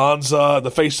was Sansa, the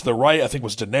face to the right I think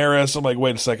was Daenerys. I'm like,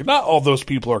 wait a second, not all those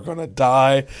people are going to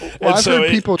die. Well, I've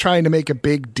heard people trying to make a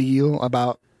big deal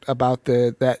about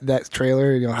that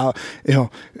trailer, how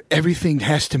everything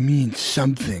has to mean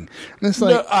something. And it's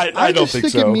like, no, I don't think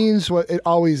so. It means what it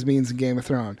always means in Game of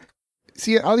Thrones.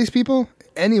 See, all these people,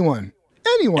 anyone,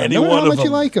 no matter how much you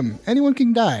like them, anyone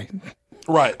can die.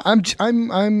 Right. I'm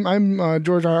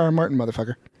George R.R. Martin,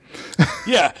 motherfucker.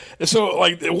 Yeah. So,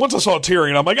 like, once I saw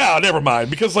Tyrion, I'm like, never mind.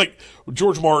 Because, like,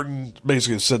 George Martin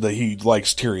basically said that he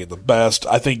likes Tyrion the best.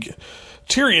 I think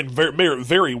Tyrion very,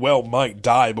 very well might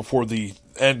die before the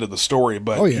end of the story,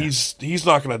 but he's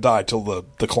not going to die till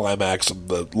the climax of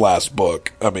the last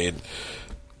book. I mean,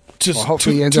 just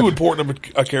too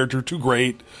important a character, too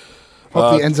great.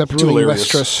 Hopefully, he ends up ruling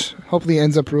Westeros. Hopefully, he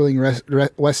ends up ruling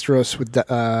Westeros with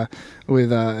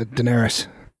Daenerys.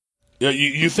 Yeah,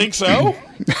 you think so?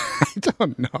 I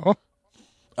don't know.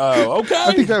 Oh, okay.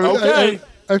 I think that would,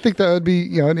 I think that would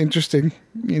be an interesting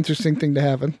thing to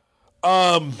happen.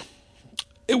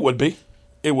 It would be,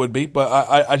 but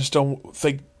I just don't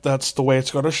think that's the way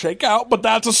it's going to shake out. But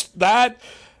that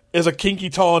is a kinky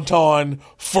tauntaun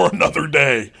for another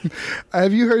day.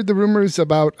 Have you heard the rumors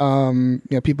about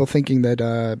people thinking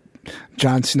that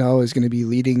Jon Snow is going to be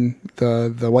leading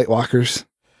the White Walkers?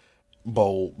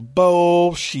 Bullshit.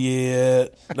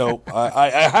 No, I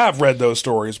have read those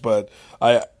stories, but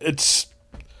it's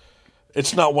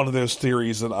not one of those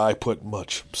theories that I put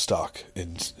much stock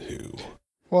into.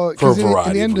 Well, because in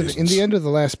the end of the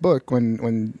last book,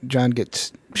 when Jon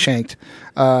gets shanked,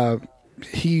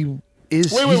 he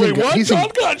is. Wait! What? Jon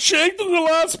got shanked in the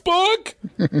last book?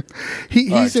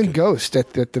 he's in Ghost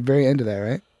at the very end of that,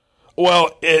 right?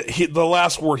 Well, the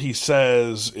last word he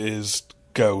says is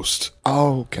Ghost.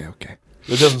 Oh, okay.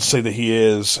 It doesn't say that he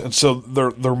is, and so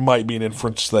there might be an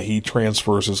inference that he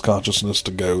transfers his consciousness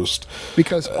to Ghost.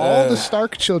 Because all the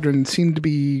Stark children seem to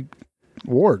be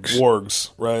wargs. Wargs,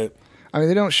 right? I mean,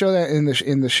 they don't show that in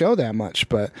the show that much,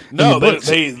 but no,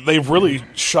 they've really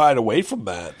shied away from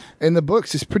that. In the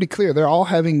books, it's pretty clear they're all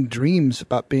having dreams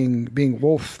about being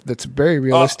wolf. That's very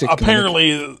realistic.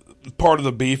 Apparently, part of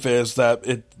the beef is that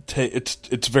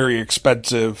it's very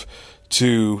expensive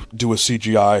to do a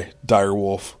CGI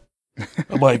direwolf.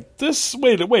 I'm like,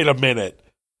 wait a minute.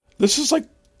 This is like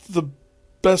the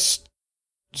best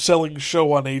selling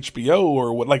show on HBO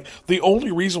or what? Like, the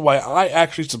only reason why I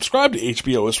actually subscribe to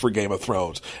HBO is for Game of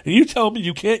Thrones. And you tell me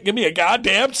you can't give me a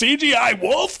goddamn CGI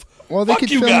wolf? Well, Fuck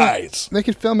you guys. They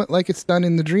could film it like it's done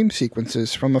in the dream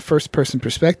sequences from a first person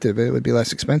perspective. It would be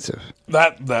less expensive.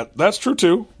 That's true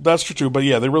too. But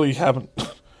yeah, they really haven't.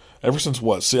 Ever since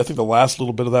what? See, I think the last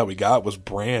little bit of that we got was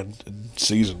Bran in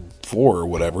season 4 or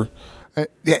whatever.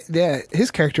 Yeah. His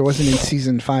character wasn't in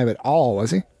season 5 at all, was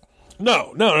he?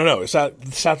 No. It's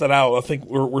sat that out. I think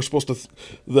we're supposed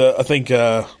to. I think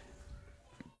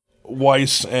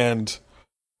Weiss and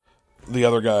the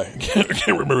other guy. I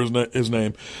can't remember his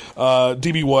name.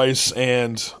 DB Weiss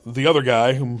and the other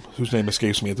guy, whose name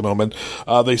escapes me at the moment.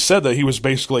 They said that he was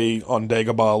basically on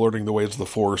Dagobah learning the ways of the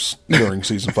Force during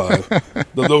season 5.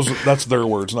 That's their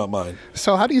words, not mine.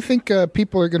 So, how do you think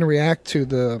people are going to react to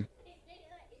the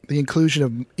inclusion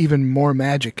of even more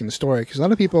magic in the story? Because a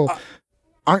lot of people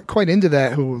aren't quite into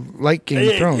that who like Game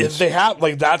of Thrones. They have,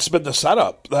 that's been the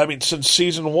setup. I mean, since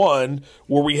season 1,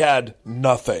 where we had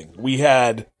nothing. We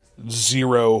had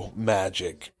zero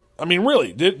magic. I mean,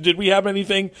 really, did we have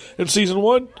anything in season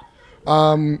 1?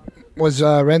 Was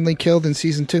Renly killed in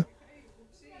season 2?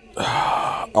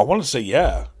 I want to say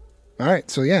yeah. All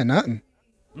right, so yeah, nothing.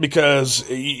 Because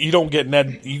you don't get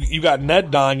Ned. You got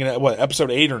Ned dying in episode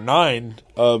 8 or 9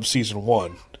 of season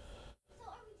 1.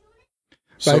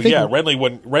 So I think- yeah,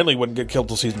 Renly wouldn't get killed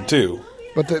till season 2.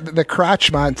 But the crotch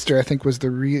monster, I think, was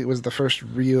the first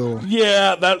real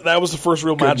Yeah, that was the first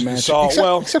real good magic we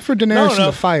saw. Except for Daenerys and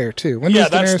the fire too. When Yeah,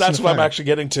 does Daenerys that's and what the I'm fire? actually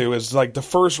getting to, is like the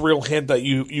first real hint that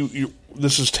you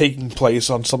this is taking place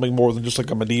on something more than just like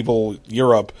a medieval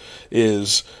Europe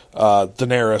is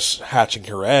Daenerys hatching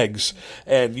her eggs,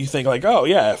 and you think like, oh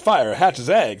yeah, fire hatches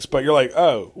eggs, but you're like,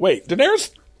 oh wait,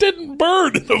 Daenerys didn't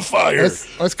burn in the fire.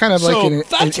 That's kind of like So an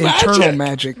that's internal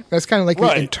magic. That's kind of like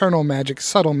Right. the internal magic,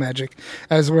 subtle magic,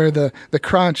 as where the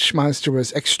crotch monster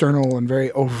was external and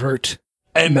very overt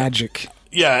And- magic.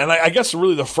 Yeah, and I guess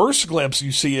really the first glimpse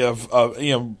you see of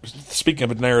speaking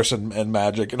of Daenerys and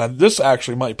magic, and this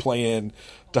actually might play in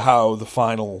to how the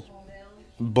final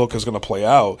book is going to play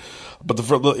out. But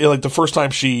the first time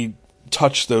she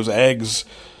touched those eggs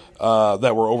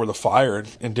that were over the fire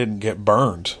and didn't get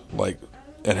burned, like,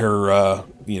 and her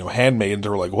handmaidens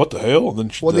were like, "What the hell?" And then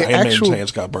the handmaidens'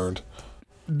 hands got burned.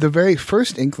 The very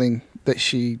first inkling that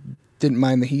she didn't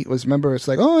mind the heat was, remember, it's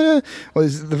like, oh yeah,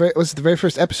 was the very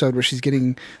first episode where she's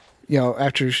getting,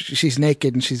 after she's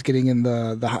naked and she's getting in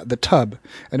the tub,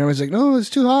 and everyone's like, no, it's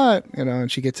too hot,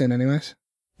 and she gets in anyways.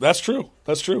 That's true.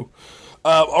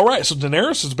 All right, so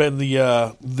Daenerys has been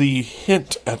the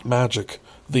hint at magic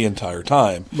the entire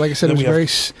time. Like I said, it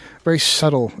was very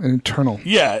subtle and internal.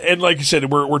 Yeah, and like you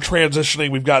said, we're transitioning.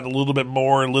 We've gotten a little bit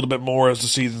more as the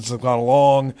seasons have gone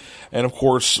along, and of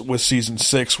course, with season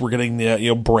 6, we're getting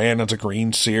the Bran as a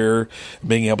green seer,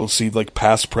 being able to see like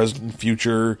past, present, and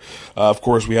future. Of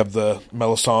course, we have the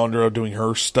Melisandre doing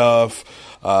her stuff.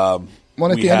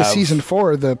 At the end of season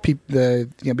 4, the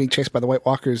being chased by the White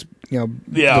Walkers,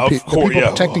 the people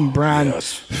protecting Bran,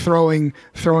 throwing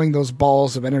those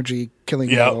balls of energy, killing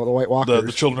the White Walkers,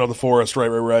 the children of the forest,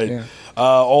 right. Yeah.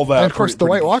 All that, and of course, the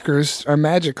White Walkers are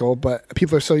magical, but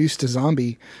people are so used to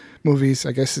zombie movies,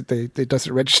 I guess it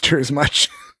doesn't register as much.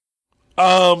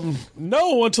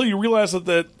 No, until you realize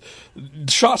that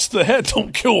shots to the head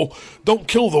don't kill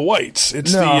the whites.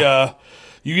 It's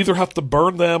you either have to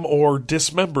burn them or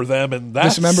dismember them, and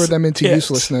that's dismember them into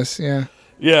uselessness.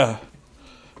 Yeah,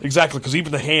 exactly. Because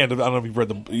even the hand, I don't know if you've read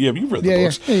the you've read the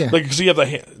books. Yeah. Like, because you have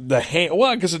the hand. Well,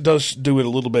 I guess it does do it a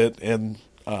little bit in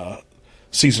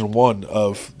season 1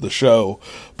 of the show,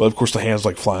 but of course the hand's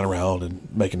like flying around and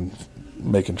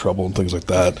making trouble and things like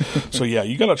that. So yeah,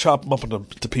 you got to chop them up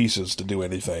into pieces to do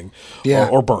anything,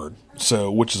 or burn.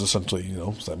 So, which is essentially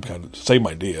same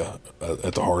idea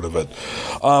at the heart of it.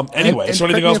 Anyway, is there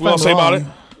anything else we want to say about it?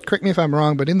 Correct me if I'm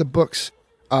wrong, but in the books,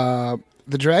 the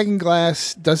dragon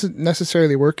glass doesn't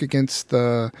necessarily work against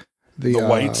the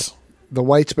whites. The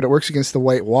whites, but it works against the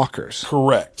White Walkers.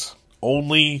 Correct.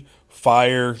 Only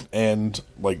fire and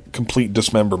like complete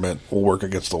dismemberment will work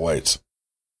against the whites.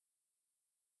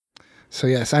 So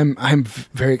yes, I'm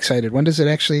very excited. When does it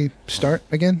actually start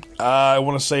again? I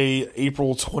want to say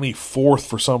April 24th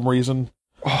for some reason.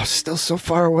 Oh, still so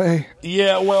far away.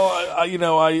 Yeah, well, I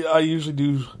usually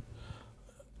do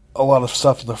a lot of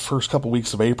stuff in the first couple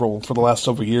weeks of April. For the last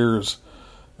several years,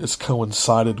 it's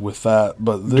coincided with that.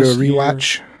 But this Do a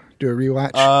rewatch.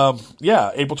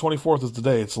 Yeah, April 24th is the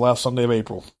day. It's the last Sunday of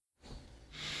April.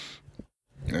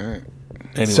 All right.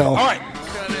 Anyway. All right.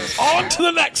 On to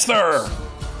the next, sir.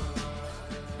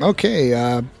 Okay,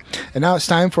 and now it's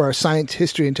time for our science,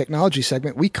 history, and technology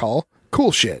segment we call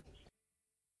Cool Shit.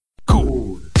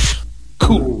 Cool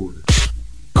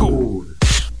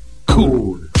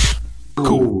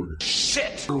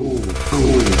shit.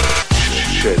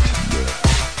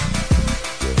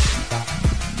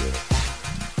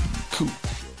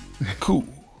 Cool.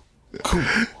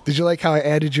 Did you like how I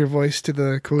added your voice to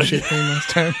the cool shit thing last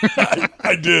time?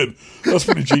 I did. That's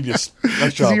pretty genius.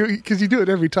 Nice job. Because you do it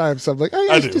every time, so I'm like, oh,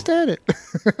 yeah, just add it.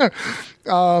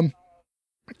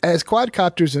 As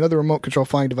quadcopters and other remote control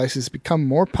flying devices become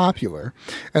more popular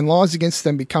and laws against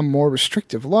them become more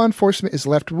restrictive, law enforcement is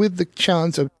left with the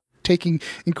challenge of taking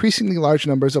increasingly large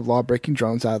numbers of law-breaking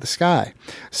drones out of the sky.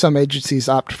 Some agencies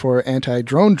opt for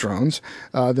anti-drone drones.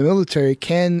 The military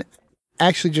can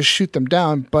actually just shoot them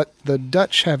down, but the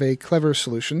Dutch have a clever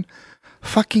solution.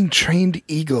 Fucking trained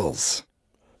eagles.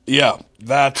 Yeah,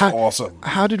 that's awesome.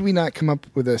 How did we not come up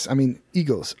with this? I mean,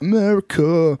 eagles.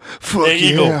 America. Fuck yeah.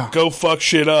 Eagle, go fuck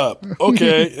shit up.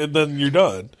 Okay, and then you're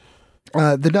done.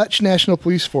 The Dutch National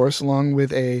Police Force, along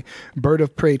with a bird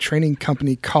of prey training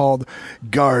company called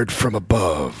Guard from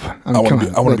Above. I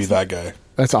want to be that guy.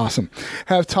 That's awesome.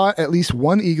 Have taught at least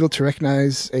one eagle to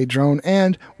recognize a drone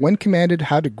and, when commanded,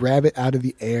 how to grab it out of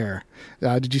the air.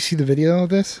 Did you see the video of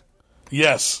this?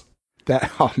 Yes.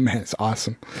 Oh man, it's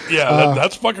awesome. Yeah,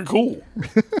 that's fucking cool.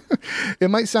 It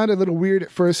might sound a little weird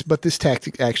at first, but this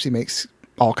tactic actually makes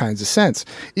all kinds of sense.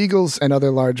 Eagles and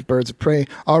other large birds of prey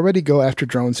already go after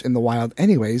drones in the wild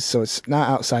anyways, so it's not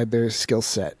outside their skill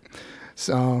set.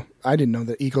 So I didn't know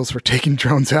that eagles were taking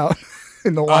drones out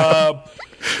in the wild.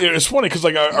 It's funny because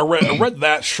like I read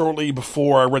that shortly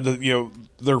before I read that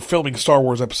they're filming Star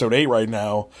Wars Episode 8 right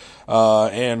now,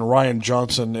 and Rian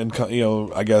Johnson and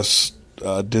I guess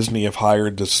Disney have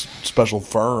hired this special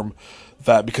firm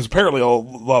that because apparently a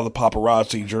lot of the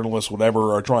paparazzi, journalists,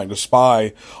 whatever, are trying to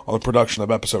spy on the production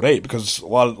of Episode 8 because a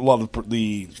lot of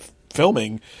the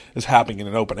filming is happening in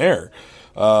an open air.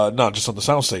 Not just on the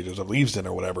sound stages of Leavesden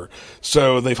or whatever.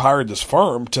 So they've hired this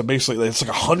firm to basically, it's like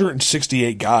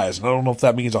 168 guys, and I don't know if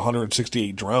that means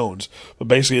 168 drones, but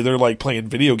basically they're like playing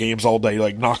video games all day,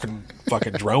 like knocking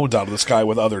fucking drones out of the sky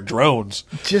with other drones.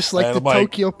 Just like the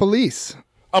Tokyo police.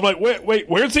 I'm like, wait,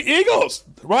 where's the Eagles?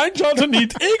 Rian Johnson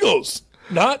needs Eagles,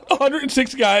 not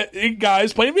 106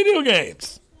 guys playing video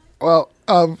games. Well,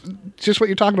 just what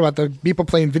you're talking about, the people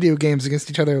playing video games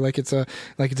against each other like it's a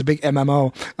big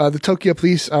MMO. The Tokyo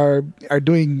police are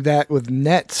doing that with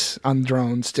nets on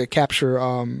drones to capture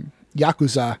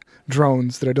Yakuza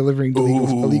drones that are delivering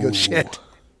illegal shit.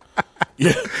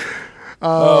 Yeah.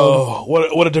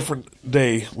 What a different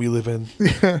day we live in.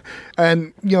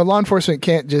 And law enforcement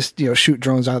can't just shoot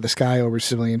drones out of the sky over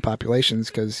civilian populations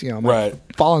because right,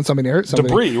 fall on somebody, hurt somebody.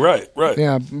 Debris, right.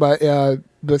 Yeah, but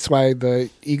that's why the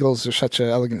eagles are such an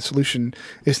elegant solution.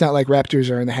 It's not like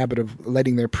raptors are in the habit of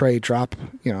letting their prey drop,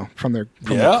 from their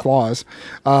claws.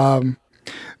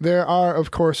 There are,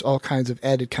 of course, all kinds of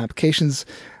added complications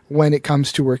when it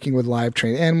comes to working with live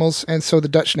trained animals, and so the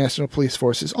Dutch National Police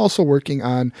Force is also working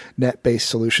on net-based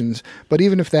solutions. But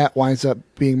even if that winds up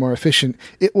being more efficient,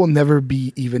 it will never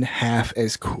be even half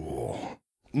as cool.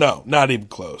 No, not even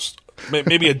close.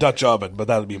 Maybe a Dutch oven, but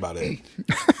that would be about it.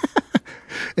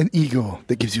 An eagle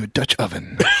that gives you a Dutch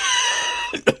oven.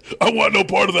 I want no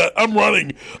part of that. I'm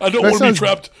running. I don't want to be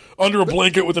trapped under a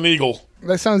blanket with an eagle.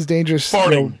 That sounds dangerous.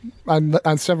 Farting.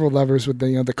 On several levers with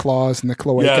the claws and the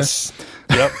cloaca. Yes.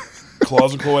 Yep.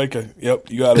 Claws and cloaca.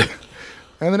 Yep. You got it.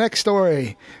 And the next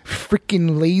story,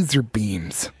 freaking laser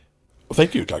beams. Well,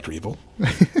 thank you, Dr. Evil.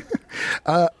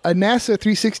 A NASA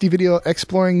 360 video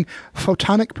exploring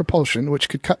photonic propulsion, which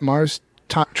could cut Mars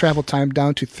travel time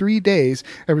down to 3 days,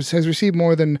 has received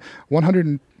more than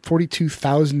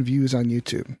 142,000 views on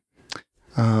YouTube.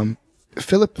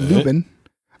 Philip Lubin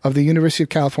of the University of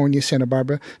California, Santa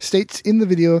Barbara, states in the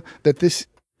video that this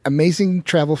amazing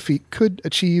travel feat could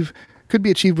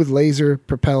be achieved with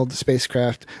laser-propelled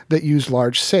spacecraft that use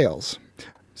large sails.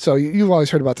 So you've always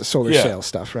heard about the solar sail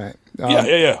stuff, right?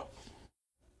 Yeah.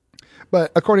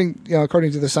 But according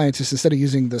to the scientists, instead of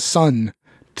using the sun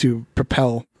to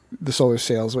propel the solar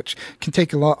sails, which can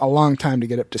take a long time to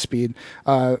get up to speed,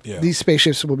 these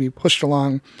spaceships will be pushed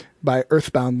along by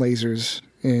earthbound lasers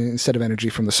instead of energy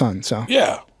from the sun. So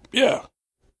yeah.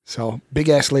 So big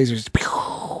ass lasers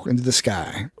into the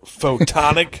sky.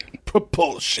 Photonic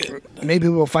propulsion. Maybe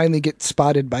we'll finally get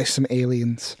spotted by some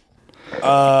aliens.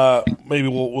 Maybe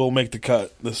we'll make the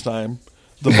cut this time.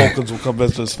 The Vulcans will come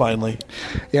visit us finally.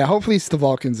 Yeah, hopefully it's the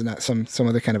Vulcans and not some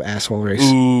other kind of asshole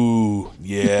race. Ooh,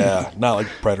 yeah. Not like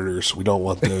Predators. We don't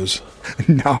want those.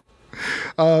 No.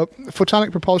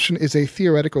 Photonic propulsion is a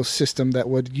theoretical system that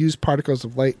would use particles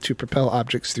of light to propel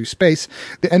objects through space.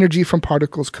 The energy from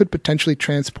particles could potentially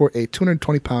transport a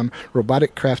 220-pound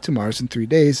robotic craft to Mars in 3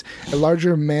 days. A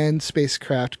larger manned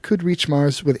spacecraft could reach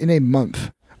Mars within a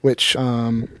month, which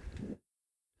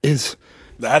is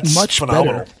much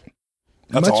phenomenal. Better.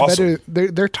 That's much awesome.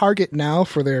 Better. Their target now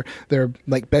for their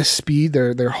like best speed,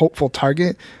 their hopeful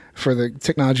target for the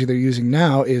technology they're using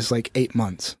now is like 8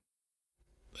 months.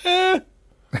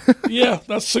 Yeah,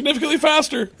 that's significantly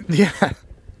faster. Yeah.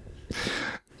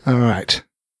 All right.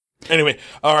 Anyway,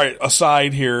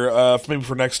 aside here, maybe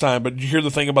for next time, but did you hear the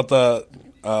thing about the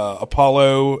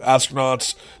Apollo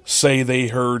astronauts say they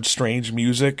heard strange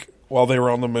music while they were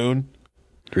on the moon?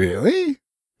 Really?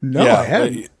 No, I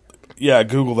haven't.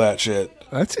 Google that shit.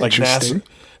 That's interesting.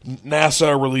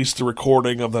 NASA released the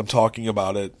recording of them talking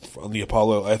about it on the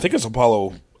Apollo. I think it's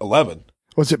Apollo 11.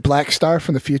 Was it Black Star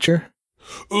from the future?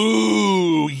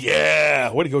 Ooh,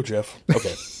 yeah. Way to go, Jeff.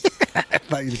 Okay. I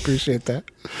thought you'd appreciate that.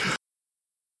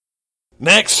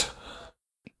 Next.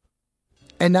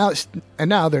 And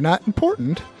now they're not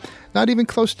important, not even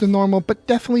close to normal, but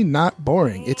definitely not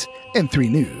boring. It's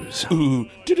N3 News. Ooh.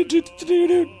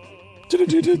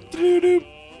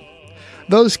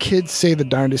 Those kids say the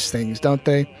darndest things, don't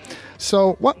they?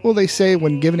 So what will they say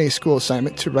when given a school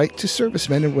assignment to write to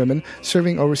servicemen and women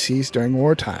serving overseas during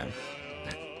wartime?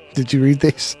 Did you read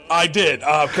these? I did.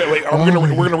 Okay, wait. We're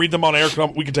gonna read them on air.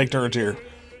 We can take turns here.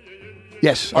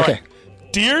 Yes. All okay. Right.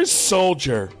 Dear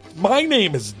soldier, my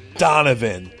name is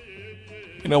Donovan.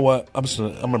 You know what? I'm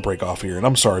gonna break off here, and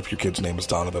I'm sorry if your kid's name is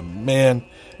Donovan. Man,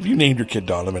 if you named your kid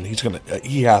Donovan,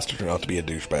 he has to turn out to be a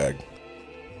douchebag.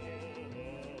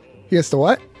 He has to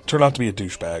what? Turn out to be a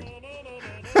douchebag.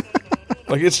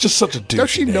 Like, it's just such a douche. Does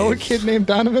she know a kid named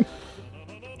Donovan?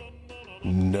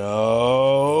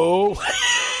 No.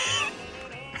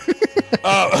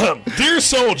 Dear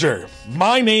soldier,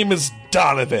 my name is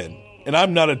Donovan, and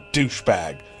I'm not a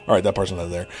douchebag. All right, that part's not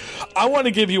there. I want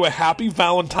to give you a happy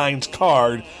Valentine's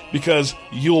card because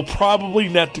you'll probably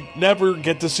never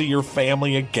get to see your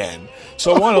family again.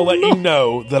 So I want to let you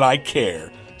know that I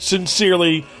care.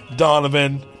 Sincerely,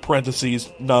 Donovan,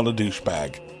 parentheses, not a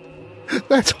douchebag.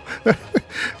 That's,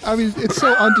 I mean, it's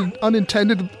so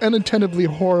unintendedly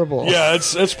horrible. Yeah,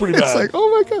 it's pretty bad. It's like, oh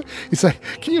my God. He's like,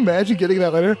 can you imagine getting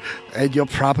that letter? And you'll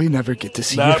probably never get to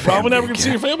see your family probably never again. get to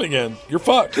see your family again. You're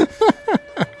fucked.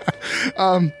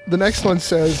 The next one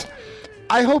says,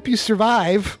 I hope you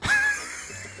survive.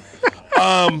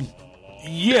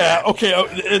 Yeah, okay,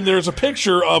 and there's a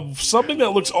picture of something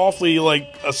that looks awfully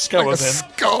like a skeleton.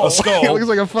 Like a skull. It looks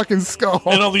like a fucking skull.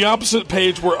 And on the opposite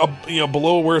page, where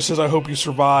below where it says "I hope you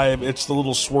survive," it's the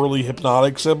little swirly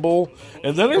hypnotic symbol,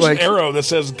 and then there's an arrow that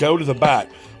says "Go to the back."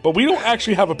 But we don't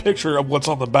actually have a picture of what's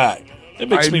on the back. It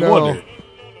makes me wonder,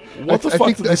 what the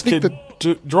fuck did this kid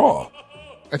draw?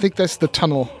 I think that's the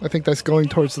tunnel. I think that's going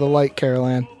towards the light,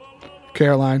 Caroline.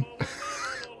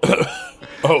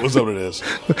 Oh, is that what it is?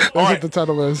 That's what the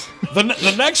tunnel is.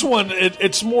 The next one,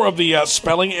 it's more of the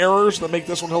spelling errors that make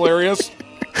this one hilarious.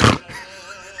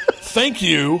 Thank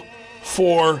you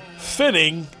for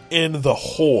fitting in the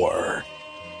whore.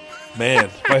 Man,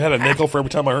 if I had a nickel for every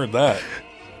time I heard that.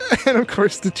 And of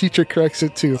course, the teacher corrects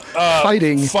it to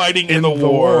fighting in the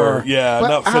war. Yeah, but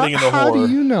not fitting in the whore. How do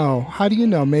you know? How do you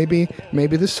know? Maybe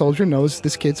the soldier knows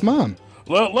this kid's mom.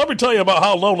 Let me tell you about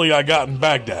how lonely I got in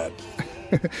Baghdad.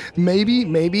 Maybe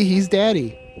he's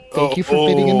daddy. Thank you for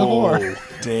fitting in the whore.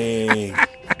 Dang.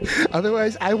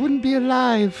 Otherwise, I wouldn't be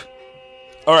alive.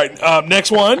 All right,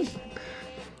 next one.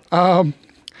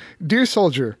 Dear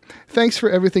soldier, thanks for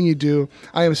everything you do.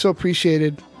 I am so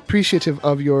appreciative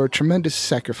of your tremendous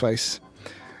sacrifice.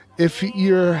 If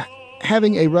you're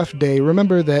having a rough day,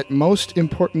 remember that most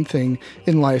important thing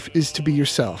in life is to be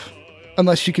yourself.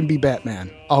 Unless you can be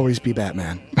Batman. Always be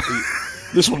Batman.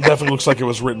 This one definitely looks like it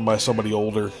was written by somebody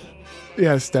older.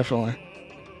 Yes, definitely.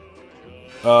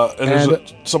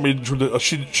 Somebody drew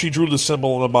she drew the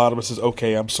symbol on the bottom. It says,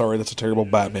 "Okay, I'm sorry, that's a terrible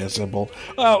Batman symbol."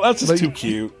 Oh, that's just too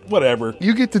cute. Whatever.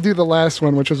 You get to do the last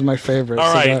one, which was my favorite.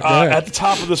 All right. At the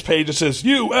top of this page, it says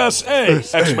USA!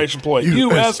 Exclamation point.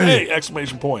 USA!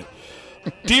 Exclamation point.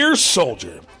 Dear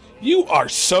soldier, you are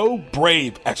so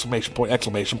brave! Exclamation point!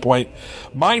 Exclamation point.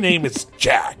 My name is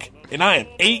Jack, and I am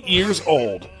 8 years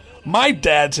old. My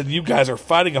dad said you guys are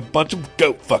fighting a bunch of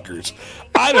goat fuckers.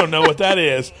 I don't know what that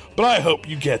is, but I hope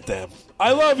you get them.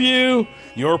 I love you,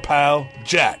 your pal,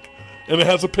 Jack. And it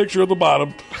has a picture at the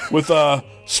bottom with a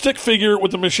stick figure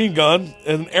with a machine gun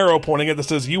and an arrow pointing at that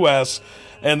says US.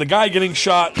 And the guy getting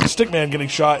shot, the stick man getting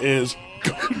shot, is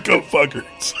goat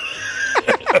fuckers.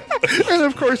 And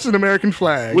of course, an American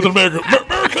flag. With an America!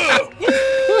 Woo!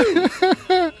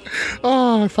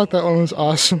 Oh, I thought that one was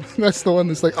awesome. That's the one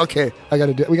that's like, okay,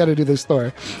 we got to do this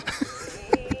story.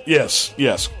 Yes,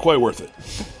 quite worth it.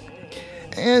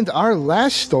 And our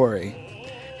last story,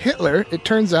 Hitler. It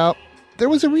turns out there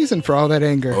was a reason for all that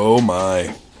anger. Oh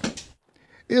my!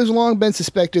 It has long been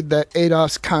suspected that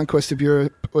Adolf's conquest of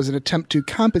Europe was an attempt to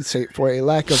compensate for a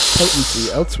lack of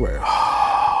potency elsewhere.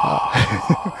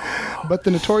 But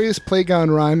the notorious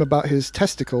Plagon rhyme about his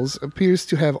testicles appears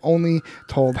to have only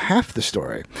told half the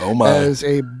story. Oh my. As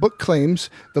a book claims,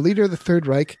 the leader of the Third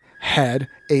Reich had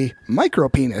a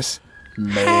micropenis.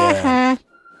 Man.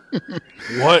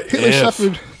 What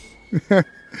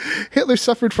Hitler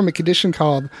suffered from a condition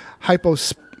called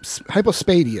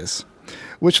hypospadias,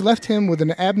 which left him with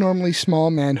an abnormally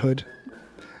small manhood,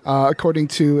 according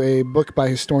to a book by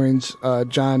historians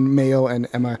John Mayo and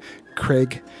Emma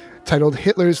Craig, titled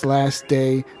Hitler's Last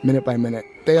Day, Minute by Minute.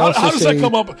 They how does that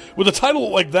come up with a title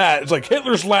like that? It's like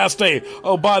Hitler's Last Day.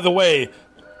 Oh, by the way,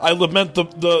 I lament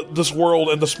this world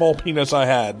and the small penis I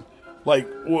had. Like,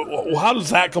 how does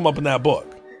that come up in that book?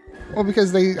 Well,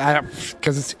 because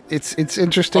it's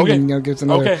interesting, okay. And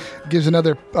gives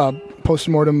another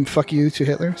post-mortem fuck you to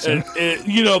Hitler. So.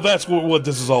 That's what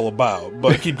this is all about.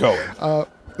 But keep going.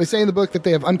 They say in the book that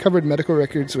they have uncovered medical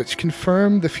records which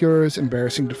confirm the Fuhrer's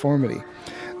embarrassing deformity.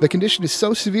 The condition is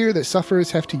so severe that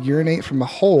sufferers have to urinate from a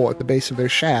hole at the base of their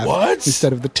shaft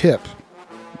instead of the tip.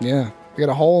 Yeah, they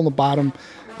got a hole in the bottom.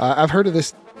 I've heard of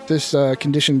this this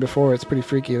condition before. It's pretty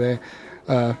freaky. They,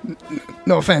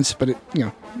 no offense, but it,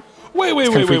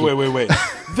 Wait.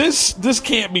 This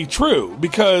can't be true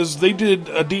because they did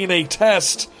a DNA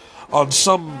test on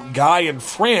some guy in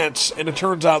France, and it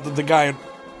turns out that the guy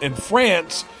in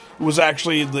France was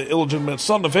actually the illegitimate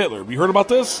son of Hitler. Have you heard about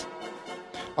this?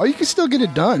 Oh, you can still get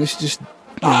it done. It's just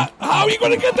how are you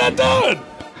going to get that done?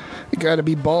 You got to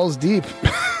be balls deep.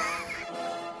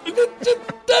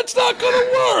 That's not going to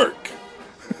work.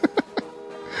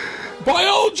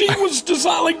 Biology was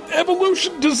designed,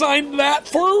 evolution designed that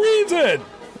for a reason.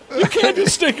 You can't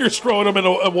just stick your scrotum in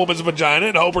a woman's vagina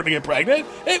and hope her to get pregnant.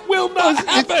 It will not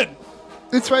happen.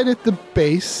 It's right at the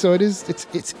base, so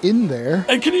it's in there.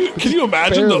 And can you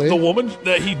imagine the woman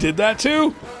that he did that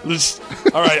to?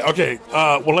 All right, okay.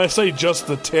 When I say just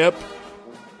the tip,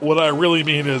 what I really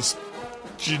mean is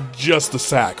just the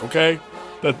sack. Okay,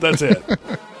 that's it.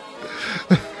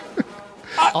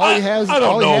 All he has. I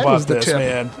don't know about this, tip.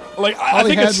 man. Like all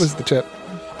he had was the tip.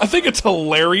 I think it's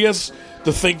hilarious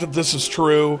to think that this is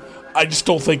true. I just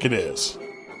don't think it is.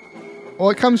 Well,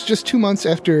 it comes just 2 months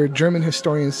after German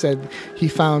historians said he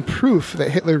found proof that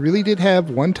Hitler really did have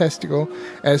one testicle,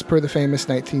 as per the famous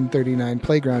 1939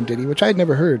 playground ditty, which I'd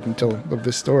never heard until of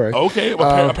this story. Okay,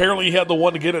 well, apparently he had the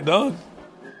one to get it done.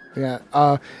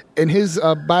 Yeah. In his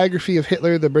biography of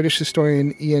Hitler, the British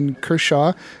historian Ian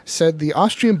Kershaw said the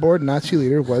Austrian-born Nazi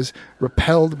leader was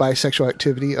repelled by sexual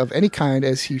activity of any kind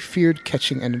as he feared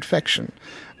catching an infection.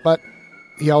 But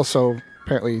he also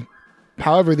apparently,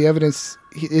 however, the evidence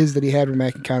is that he had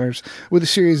romantic encounters with a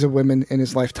series of women in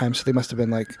his lifetime, so they must have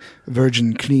been like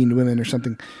virgin, clean women or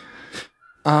something.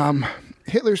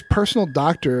 Hitler's personal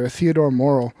doctor, Theodor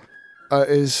Morel,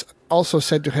 is also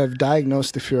said to have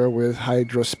diagnosed the Fuhrer with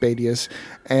hydrospadias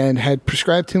and had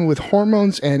prescribed him with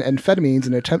hormones and amphetamines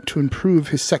in an attempt to improve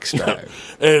his sex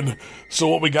drive. And so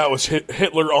what we got was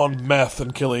Hitler on meth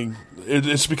and killing.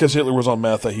 It's because Hitler was on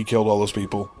meth that he killed all those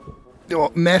people.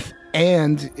 Well, meth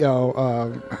and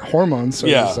hormones. So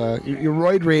yeah. You're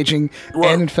roid raging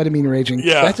and amphetamine raging.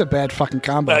 Yeah. That's a bad fucking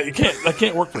combo. That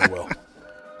can't work very well.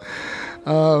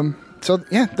 So,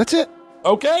 yeah, that's it.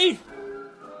 Okay.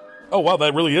 Oh, wow,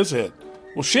 that really is it.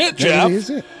 Well, shit, Jeff. That really is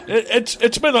it.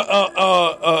 It's been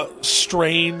a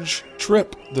strange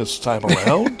trip this time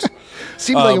around.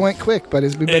 Seems like it went quick, but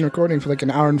we've been recording for like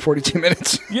an hour and 42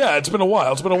 minutes. Yeah, it's been a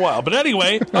while. But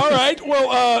anyway, all right.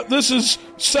 Well, this is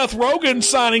Seth Rogen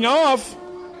signing off.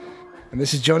 And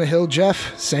this is Jonah Hill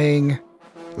Jeff saying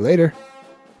later.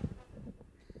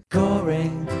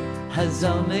 Goring has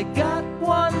only got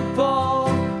one ball.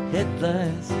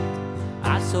 Hitler's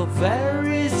are so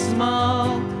very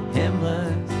small.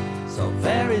 Himmler's so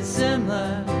very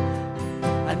similar.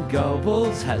 And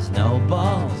Goebbels has no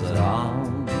balls at all.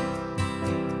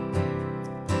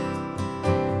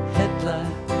 Hitler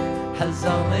has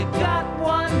only got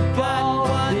one ball.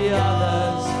 The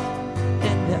others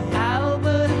in the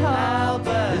Albert Hall.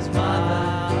 His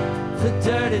mother, the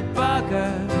dirty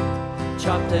bugger,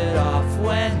 chopped it off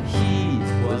when he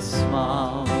was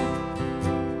small.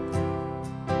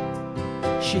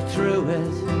 She threw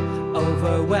it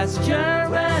over West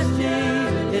Germany.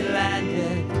 It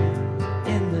landed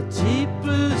in the deep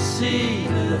blue sea.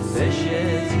 The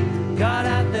fishes got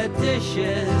out their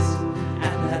dishes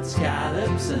and had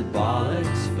scallops and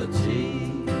bollocks for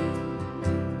tea.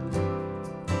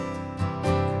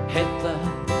 Hitler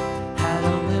had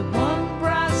only one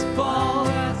brass ball.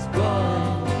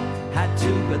 Goring had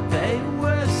two, but they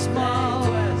were small.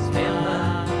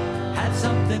 Himmler had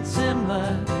something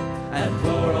similar, and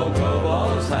poor old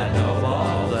Goebbels had no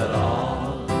ball at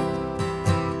all.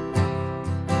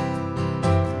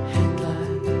 Hitler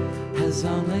has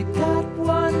only got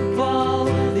one ball.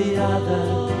 The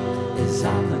other is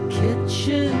on the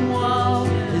kitchen wall.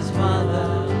 His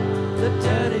mother, the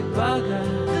dirty bugger,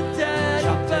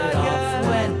 chopped it off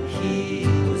when he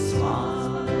was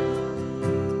small.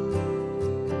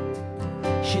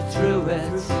 She threw it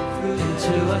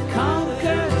into a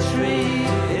conker tree.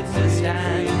 It missed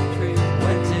and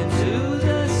went into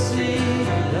the sea.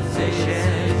 The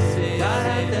fishes got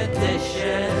out the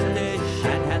dishes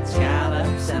and had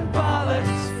scallops and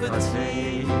bollocks for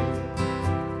tea.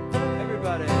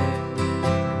 Everybody.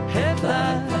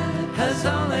 Hitler has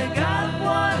only got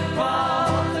one ball.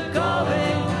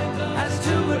 Goring has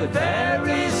two, but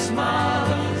very small.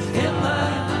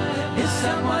 Himmler is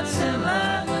somewhat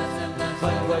similar,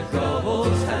 but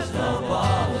Goebbels has no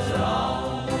balls at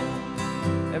all.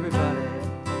 Everybody.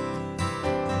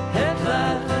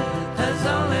 Hitler has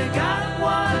only got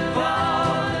one ball.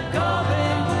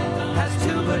 Goring has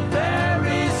two, but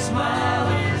very small.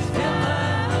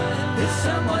 Himmler is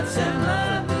somewhat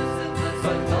similar,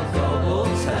 but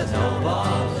Goebbels has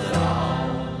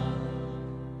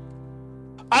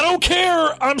don't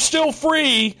care. I'm still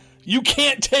free. You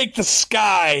can't take the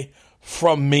sky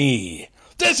from me.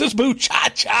 This is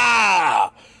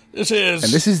Muchacha. This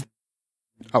is.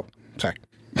 Oh, sorry.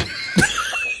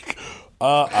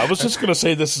 I was just gonna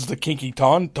say this is the Kinky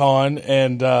Tauntaun,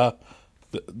 and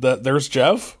there's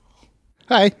Jeff.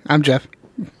 Hi, I'm Jeff.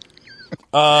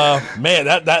 Man,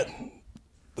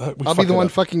 I'll be the one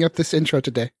fucking up this intro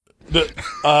today. Do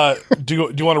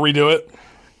you want to redo it?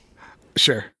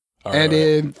 Sure. All and right.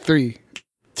 in 3,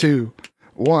 2,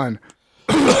 1.